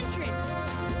the entrance.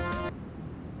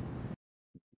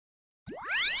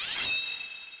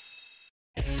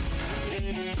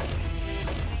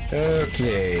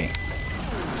 Okay.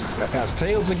 As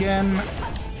Tails again.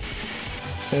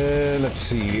 Let's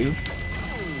see.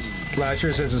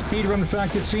 Clasher says a speedrun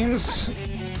fact, it seems.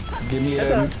 Give me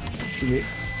a...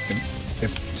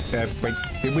 wait,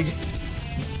 did we...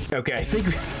 Okay, I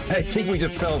think we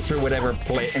just fell through whatever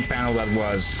panel that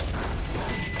was.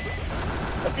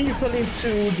 I think you fell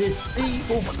into the sea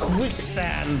of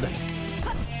quicksand.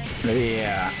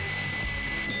 Yeah.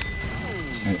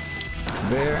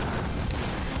 There.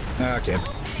 Okay.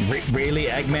 Really,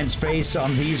 Eggman's face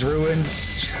on these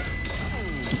ruins?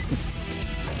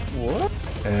 What?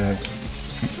 Could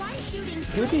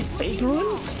it be fake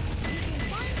ruins?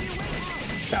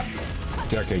 Yeah.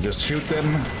 Okay, just shoot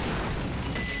them.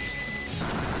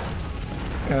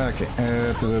 Okay.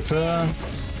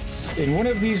 In one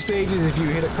of these stages, if you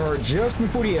hit a car just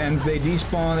before the end, they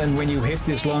despawn, and when you hit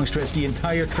this long stretch, the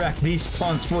entire track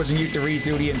despawns, forcing you to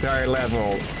redo the entire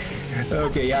level.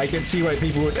 Okay, yeah, I can see why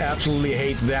people would absolutely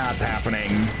hate that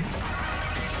happening.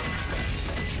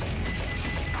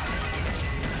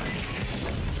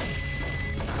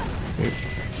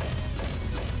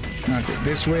 Okay,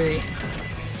 this way.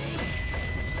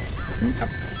 Up.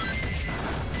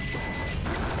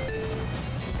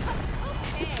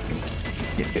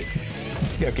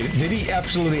 Okay, did he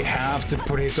absolutely have to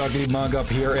put his ugly mug up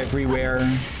here everywhere?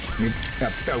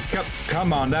 Oh,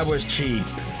 come on, that was cheap.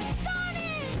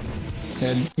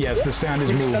 And yes, the sand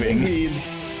is moving.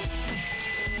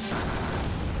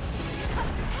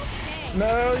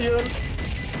 No,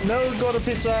 got a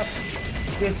pizza.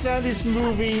 The sand is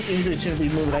moving. It shouldn't be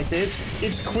moving like this.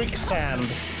 It's quicksand.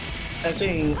 I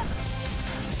think.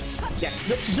 Yeah,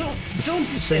 don't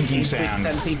sinking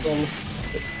sands. People.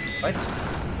 What?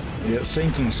 Yeah,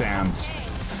 sinking sands.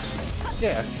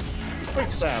 Yeah,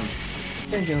 quicksand,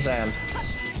 sinking sand.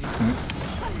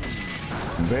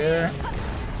 There.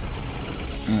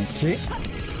 Okay.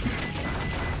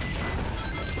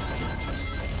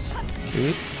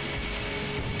 Good.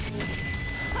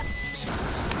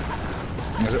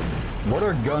 What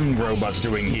are gun robots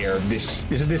doing here?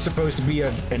 Isn't this supposed to be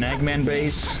an Eggman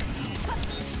base?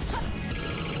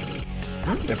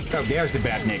 Oh, there's the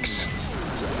Batniks.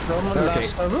 Okay.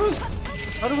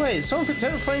 By the way, something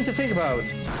terrifying to think about.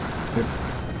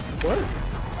 What?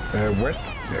 What?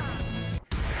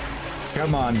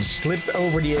 Come on, slipped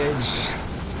over the edge.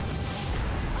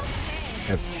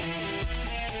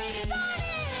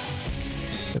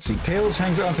 Let's see, Tails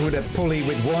hangs onto that pulley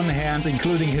with one hand,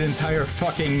 including his entire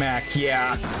fucking mech,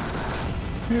 yeah.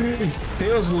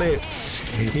 Tails lifts.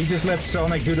 He just lets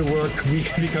Sonic do the work,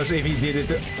 because if he did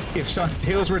it, if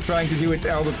Tails were trying to do it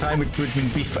all the time, it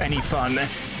wouldn't be any fun.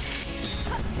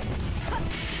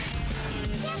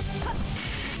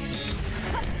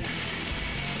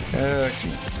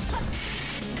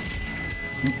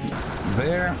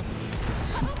 There.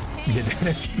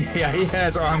 Yeah, he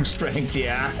has arm strength,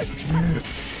 yeah.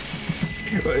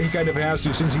 Well, he kind of has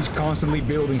to, since he's constantly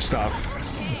building stuff.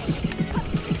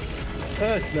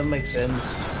 That makes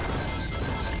sense.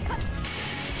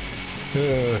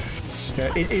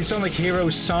 In Sonic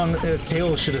Heroes Song,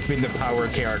 Tails should have been the power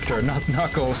character, not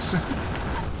Knuckles.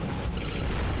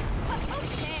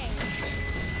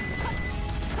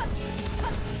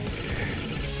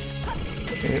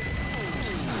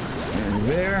 And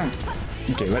there.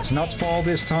 Okay, let's not fall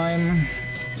this time.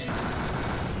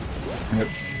 Yep.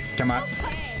 Come on.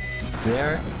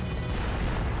 There.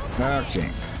 Okay.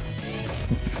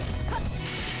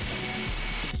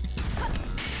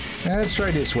 Let's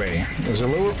try this way. There's a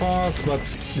lower path, but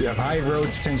the high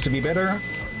road tends to be better.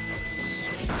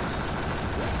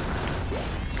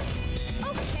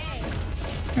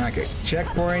 Okay,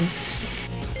 checkpoints.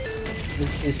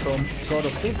 This is from God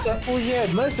of Pizza. Oh yeah,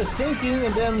 most are sinking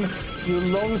and then your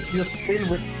lungs just fill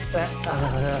with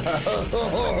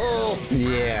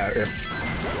Yeah.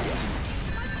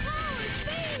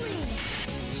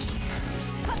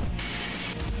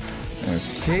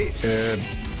 Okay,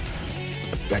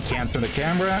 I can't turn the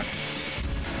camera.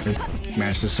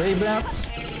 Managed to save that.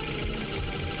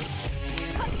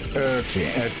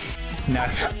 Okay,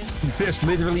 now there's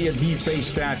literally a deep-face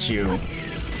statue.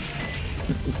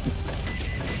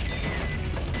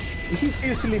 Did he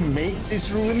seriously make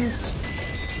these ruins?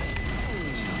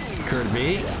 Could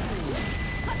be.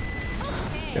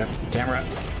 Yeah, camera.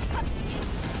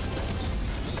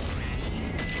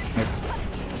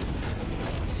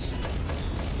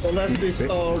 Unless these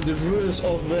are the ruins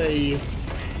of a...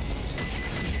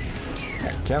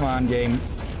 Come on, game.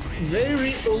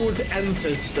 Very old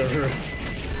ancestor.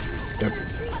 Yep.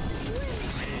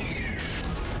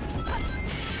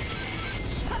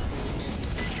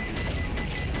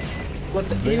 But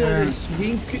even this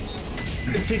wink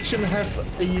depiction have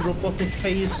a robotic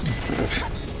face.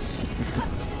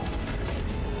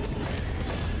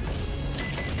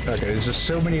 Okay, there's just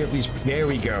so many of these. There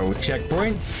we go.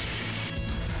 Checkpoints.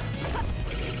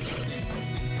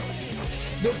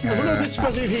 I wonder if it's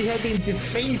because he had been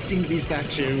defacing these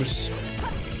statues.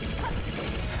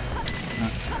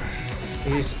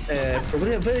 It's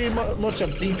probably very much a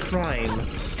big crime.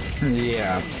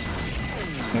 Yeah.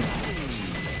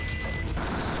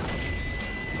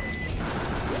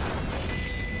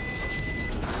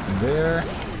 There.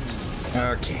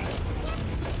 Okay.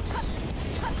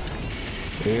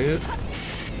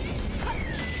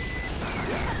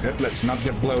 Let's not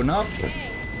get blown up.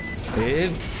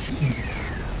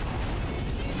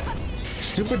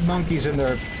 Stupid monkeys and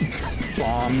their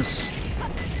bombs.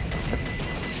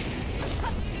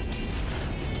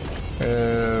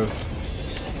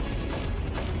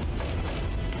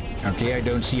 Okay, I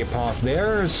don't see a path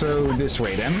there, so this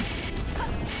way then.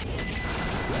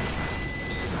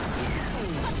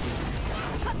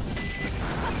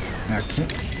 Okay.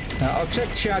 I'll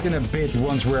check chat in a bit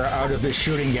once we're out of the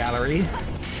shooting gallery.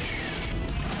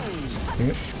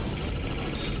 Yep.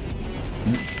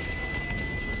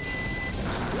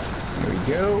 There we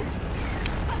go.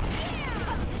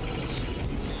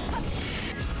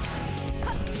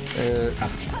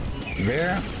 Up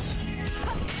there.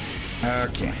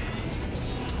 Okay.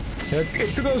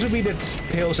 It could also be that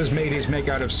Tails has made his mech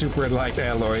out of super light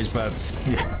alloys, but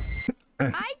yeah.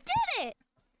 I did it!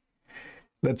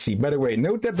 Let's see. By the way,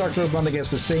 note that Dr. Robotnik has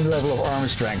the same level of arm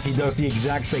strength. He does the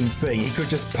exact same thing. He could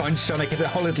just punch Sonic and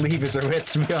all it leaves is a red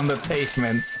smear on the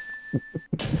pavement.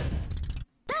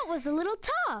 That was a little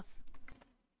tough.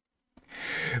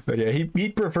 But yeah,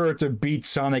 he'd prefer to beat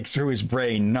Sonic through his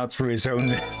brain, not through his own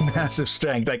massive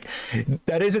strength. Like,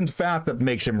 that isn't fat that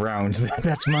makes him round.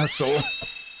 That's muscle.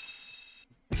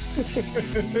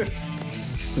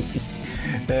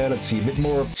 Let's see, a bit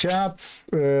more of chat.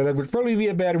 That would probably be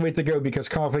a better way to go, because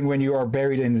coughing when you are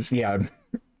buried in... Yeah.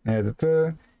 There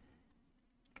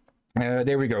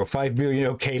we go. 5 billion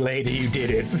okay lady, you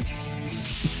did it.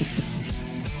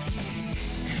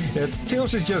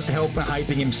 Tails is just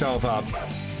hyping himself up.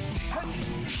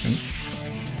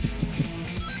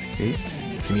 Okay.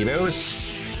 Give me those.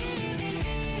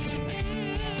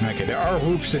 Okay, there are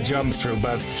hoops to jump through,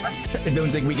 but I don't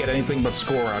think we get anything but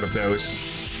score out of those.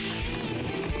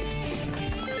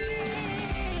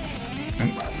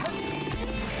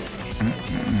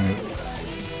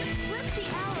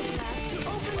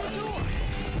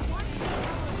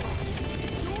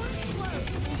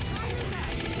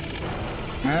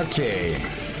 Okay.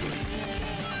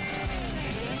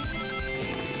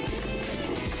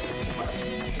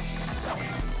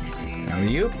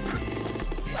 Alley-oop.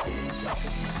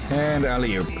 And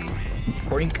alley-oop.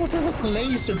 Boink. What was the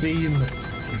laser beam?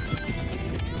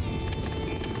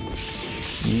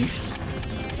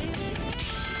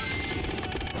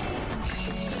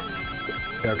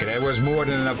 Okay, that was more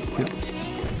than enough.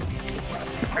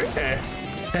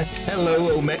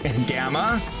 Hello,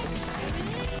 Gamma.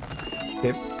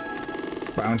 Yep.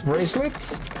 Bounce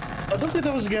bracelets. I don't think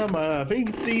that was Gamma. I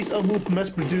think these are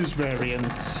mass-produced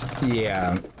variants.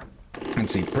 Yeah.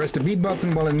 Let's see. Press the B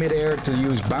button while in midair to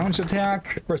use bounce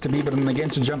attack. Press the B button again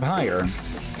to jump higher.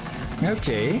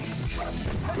 Okay.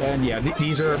 And yeah,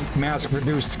 these are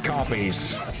mass-produced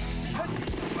copies.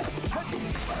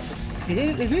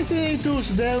 It is those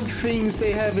damn things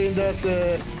they have in that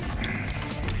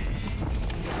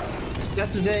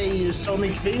Saturday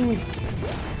Sonic thing.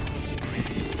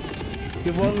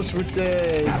 The ones with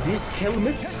the disc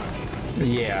helmets.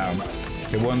 Yeah,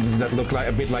 the ones that look like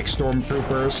a bit like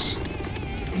stormtroopers.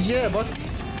 Yeah, but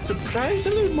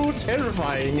surprisingly more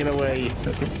terrifying in a way.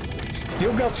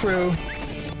 Still got through.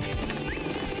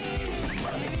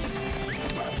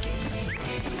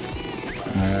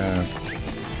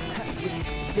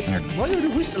 Why are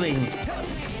you whistling?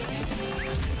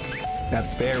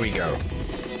 There we go.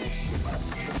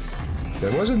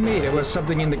 That wasn't me, there was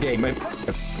something in the game.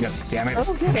 Damn it.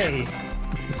 Okay.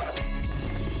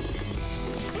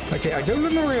 Okay, I don't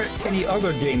remember any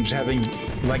other games having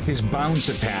like this bounce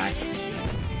attack.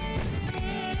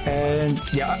 And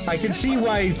yeah, I can see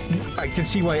why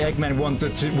Eggman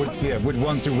would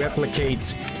want to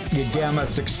replicate the Gamma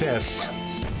success.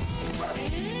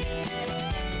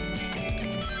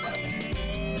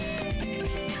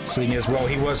 Seeing as well,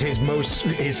 he was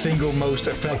his single most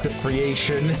effective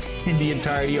creation in the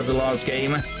entirety of the last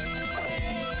game.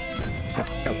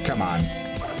 Oh, come on.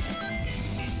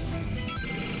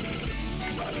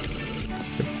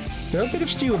 A bit of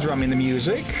steel drum in the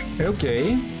music.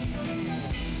 Okay.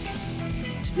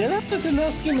 Yeah, that's the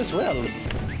last game as well.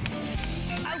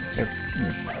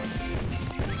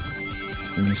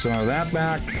 Give me some of that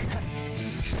back.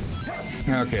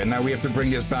 Okay, now we have to bring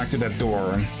this back to that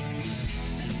door.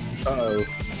 Uh-oh.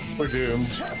 We're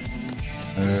doomed.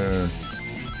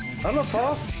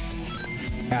 Alaphoth?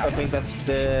 Yeah. I think that's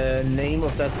the name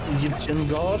of that Egyptian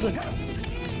god.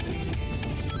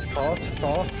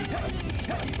 Thoth?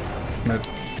 No,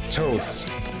 Toth,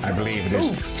 I believe it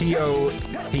is.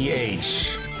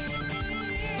 T-O-T-H.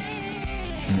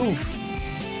 Oof.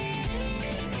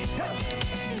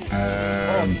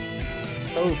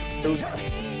 Oof.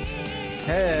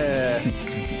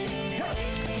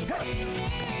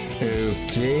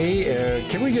 Okay,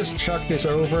 can we just chuck this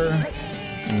over?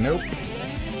 Nope.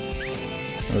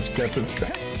 Let's get the...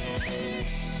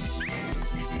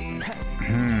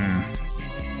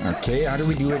 Okay, how do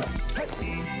we do it?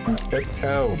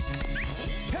 Oh.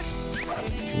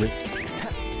 With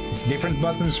different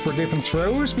buttons for different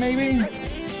throws, maybe?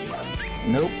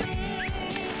 Nope.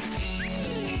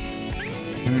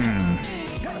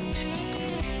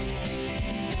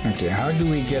 Okay, how do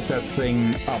we get that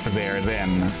thing up there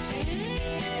then?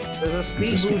 There's a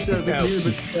speed booster that we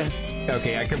do, but...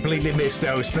 Okay, I completely missed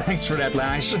those. Thanks for that,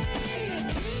 Lash.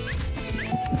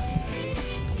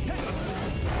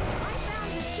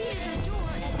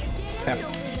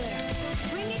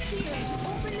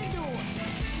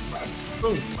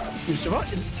 Oh, you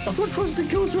survived? I thought first the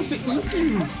ghost was to eat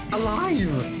you alive.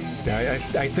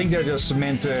 I think they're just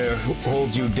meant to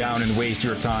hold you down and waste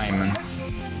your time.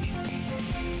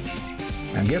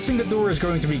 I'm guessing the door is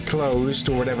going to be closed,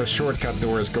 or whatever shortcut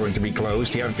door is going to be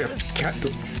closed. You have to cut.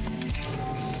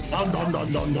 Nom.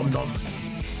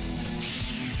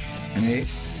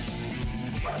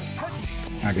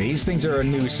 Okay, these things are a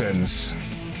nuisance.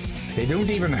 They don't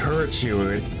even hurt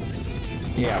you.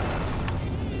 Yeah.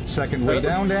 Second way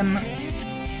down then.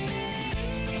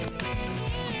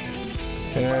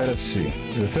 Let's see.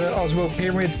 The Oswald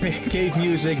Pyramid Cave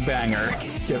Music Banger.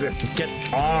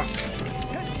 Get off.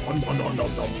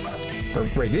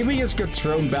 Wait, did we just get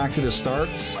thrown back to the start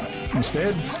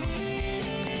instead?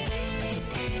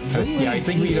 Yeah, I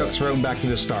think we got thrown back to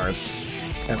the start.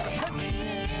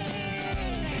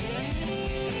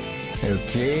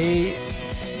 Okay.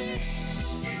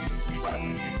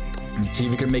 Let's see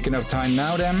if we can make enough time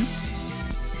now then.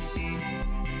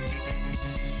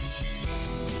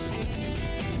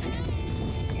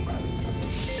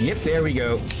 Yep, there we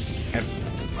go.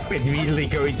 Immediately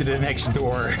going to the next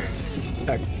door.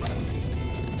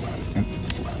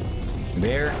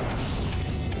 There.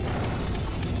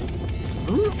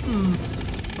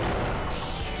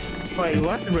 Wait,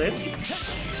 what? Red?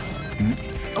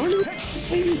 Oh,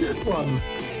 maybe that one.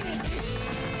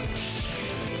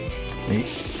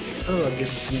 Oh, I get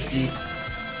sneaky.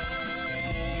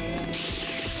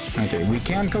 Okay, we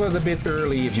can call it a bit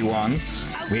early if you want.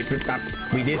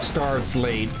 We did start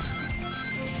late.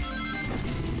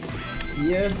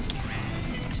 Yeah.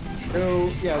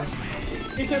 So, yeah.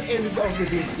 We can end it off with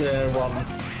this one.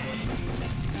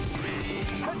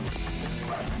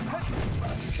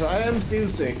 So I am still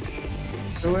sick.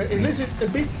 So at least it's a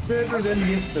bit better than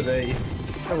yesterday.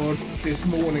 Or this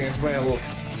morning as well.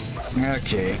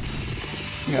 Okay.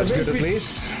 That's good at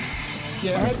least.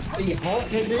 Yeah, I had a half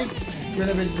headache. When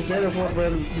I went to bed, I thought,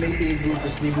 well, maybe go to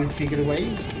sleep and take it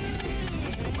away.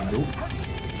 Nope.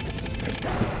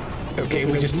 Okay,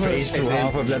 we just phased through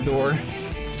half of that door.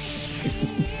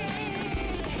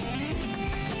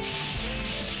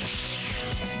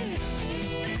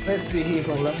 Let's see here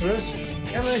from Lazarus.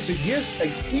 Can I suggest a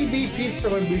KB pizza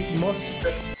with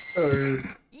mustard?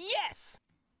 Yes!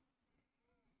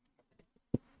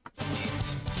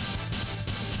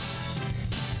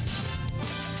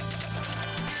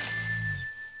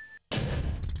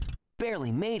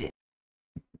 Barely made it.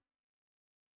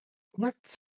 What?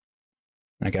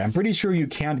 Okay, I'm pretty sure you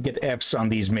can't get Fs on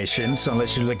these missions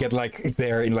unless you get like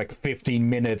there in like 15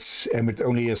 minutes and with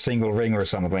only a single ring or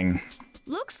something.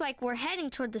 Looks like we're heading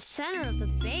toward the center of the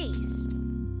base.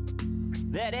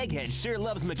 That egghead sure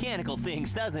loves mechanical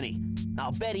things, doesn't he?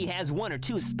 I'll bet he has 1 or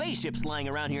 2 spaceships lying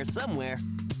around here somewhere.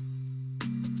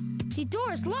 The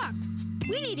door's locked.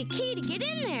 We need a key to get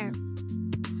in there.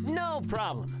 No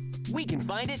problem. We can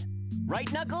find it.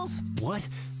 Right, Knuckles? What?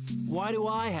 Why do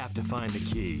I have to find the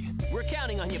key? We're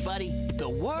counting on you, buddy. The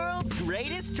world's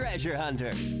greatest treasure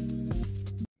hunter.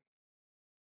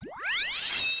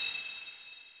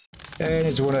 And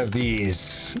it's one of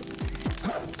these.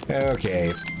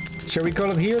 Okay. Shall we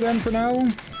call it here then for now?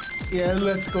 Yeah,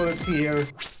 let's call it here.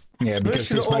 Yeah, because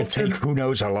this might take who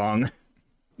knows how long.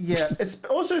 Yeah, it's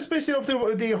also especially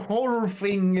after the horror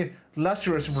thing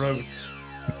Lazarus wrote.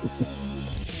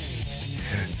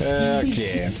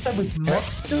 Okay. With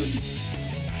mustard?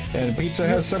 And pizza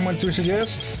has someone to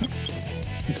suggest?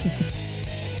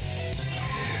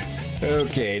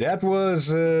 Okay, that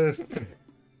was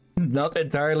not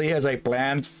entirely as I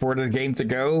planned for the game to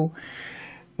go.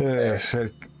 A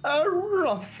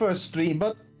rough first stream,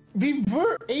 but we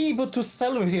were able to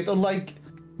salvage it unlike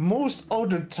most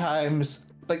other times.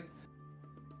 Like,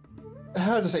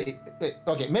 how to say it?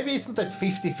 Okay, maybe it's not that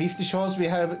 50-50 chance we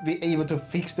have be able to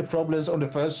fix the problems on the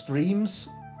first streams.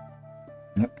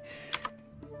 Yep.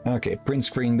 Okay, print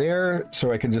screen there,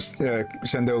 so I can just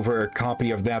send over a copy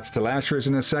of that to Lazarus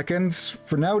in a second.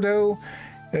 For now, though,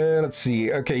 let's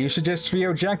see. Okay, you suggest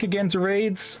Trio Jack again to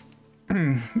raids?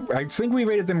 I think we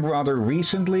raided them rather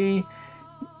recently,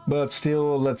 but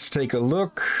still, let's take a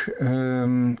look.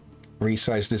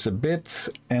 Resize this a bit,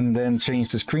 and then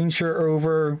change the screen share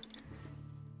over.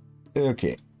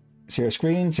 Okay, share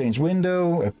screen, change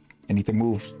window. I need to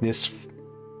move this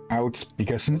out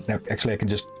because actually I can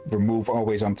just remove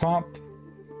always on top.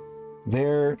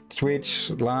 There,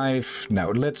 Twitch, live.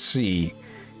 Now, let's see.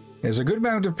 There's a good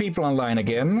amount of people online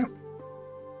again.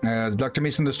 Dr.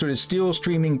 Misunderstood is still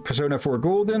streaming Persona 4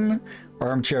 Golden.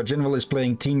 Armchair General is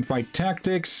playing Teamfight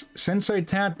Tactics. Sensei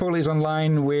Tadpole is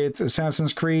online with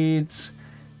Assassin's Creed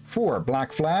 4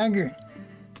 Black Flag.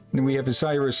 Then we have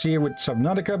Cyrus here with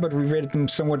Subnautica, but we rated them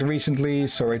somewhat recently,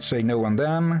 so I'd say no on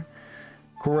them.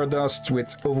 Cora Dust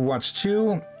with Overwatch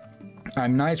 2.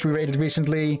 I'm Nice, we rated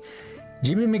recently.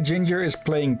 Jimmy McGinger is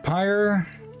playing Pyre.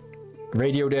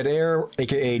 Radio Dead Air,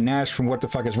 aka Nash from What the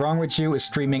Fuck Is Wrong With You, is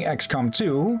streaming XCOM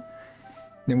 2.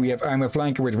 Then we have I'm a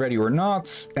Flanker with Ready or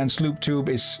Not, and SloopTube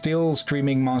is still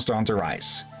streaming Monster Hunter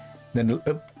Rise. Then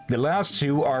the last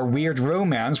two are Weird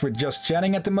Romance with Just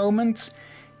Chatting at the moment,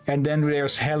 and then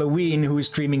there's Halloween who is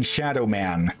streaming Shadow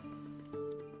Man.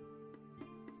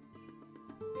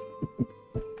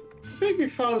 I think we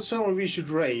found someone we should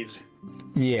raid.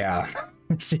 Yeah.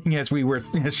 Seeing as we were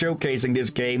showcasing this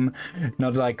game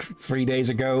not like 3 days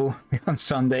ago on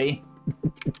Sunday.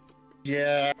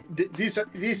 Yeah, this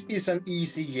is an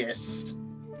easy yes.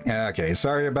 Okay,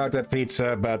 sorry about that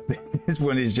pizza, but this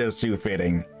one is just too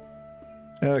fitting.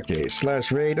 Okay,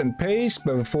 /raid and paste,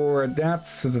 but before that,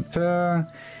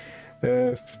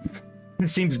 it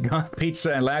seems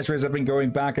Pizza and Lazarus have been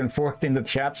going back and forth in the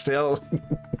chat still.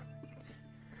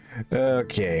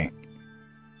 Okay.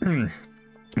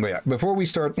 But yeah, before we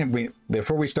start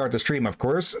the stream, of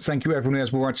course, thank you everyone who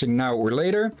has been watching now or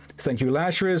later. Thank you,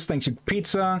 Lazarus. Thank you,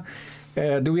 Pizza.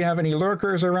 Do we have any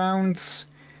lurkers around?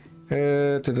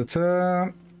 I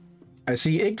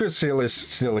see Yggdrasil is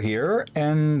still here,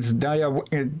 and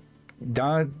Dadayawen.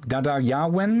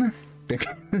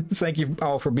 Thank you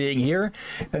all for being here,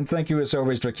 and thank you as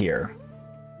always, Drakir.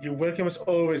 You're welcome as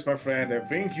always, my friend, and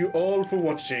thank you all for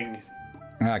watching.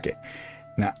 Okay,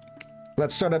 now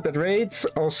let's start up that raid.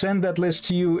 I'll send that list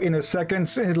to you in a second,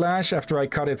 Lash, after I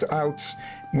cut it out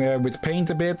with paint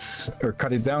a bit, or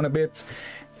cut it down a bit.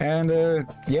 And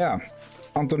yeah,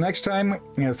 until next time,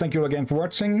 thank you all again for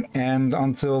watching, and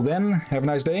until then, have a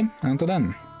nice day. Until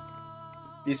then.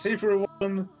 Be safe, everyone,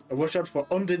 and watch out for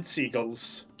undead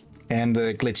seagulls. And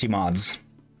glitchy mods.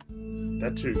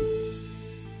 That too.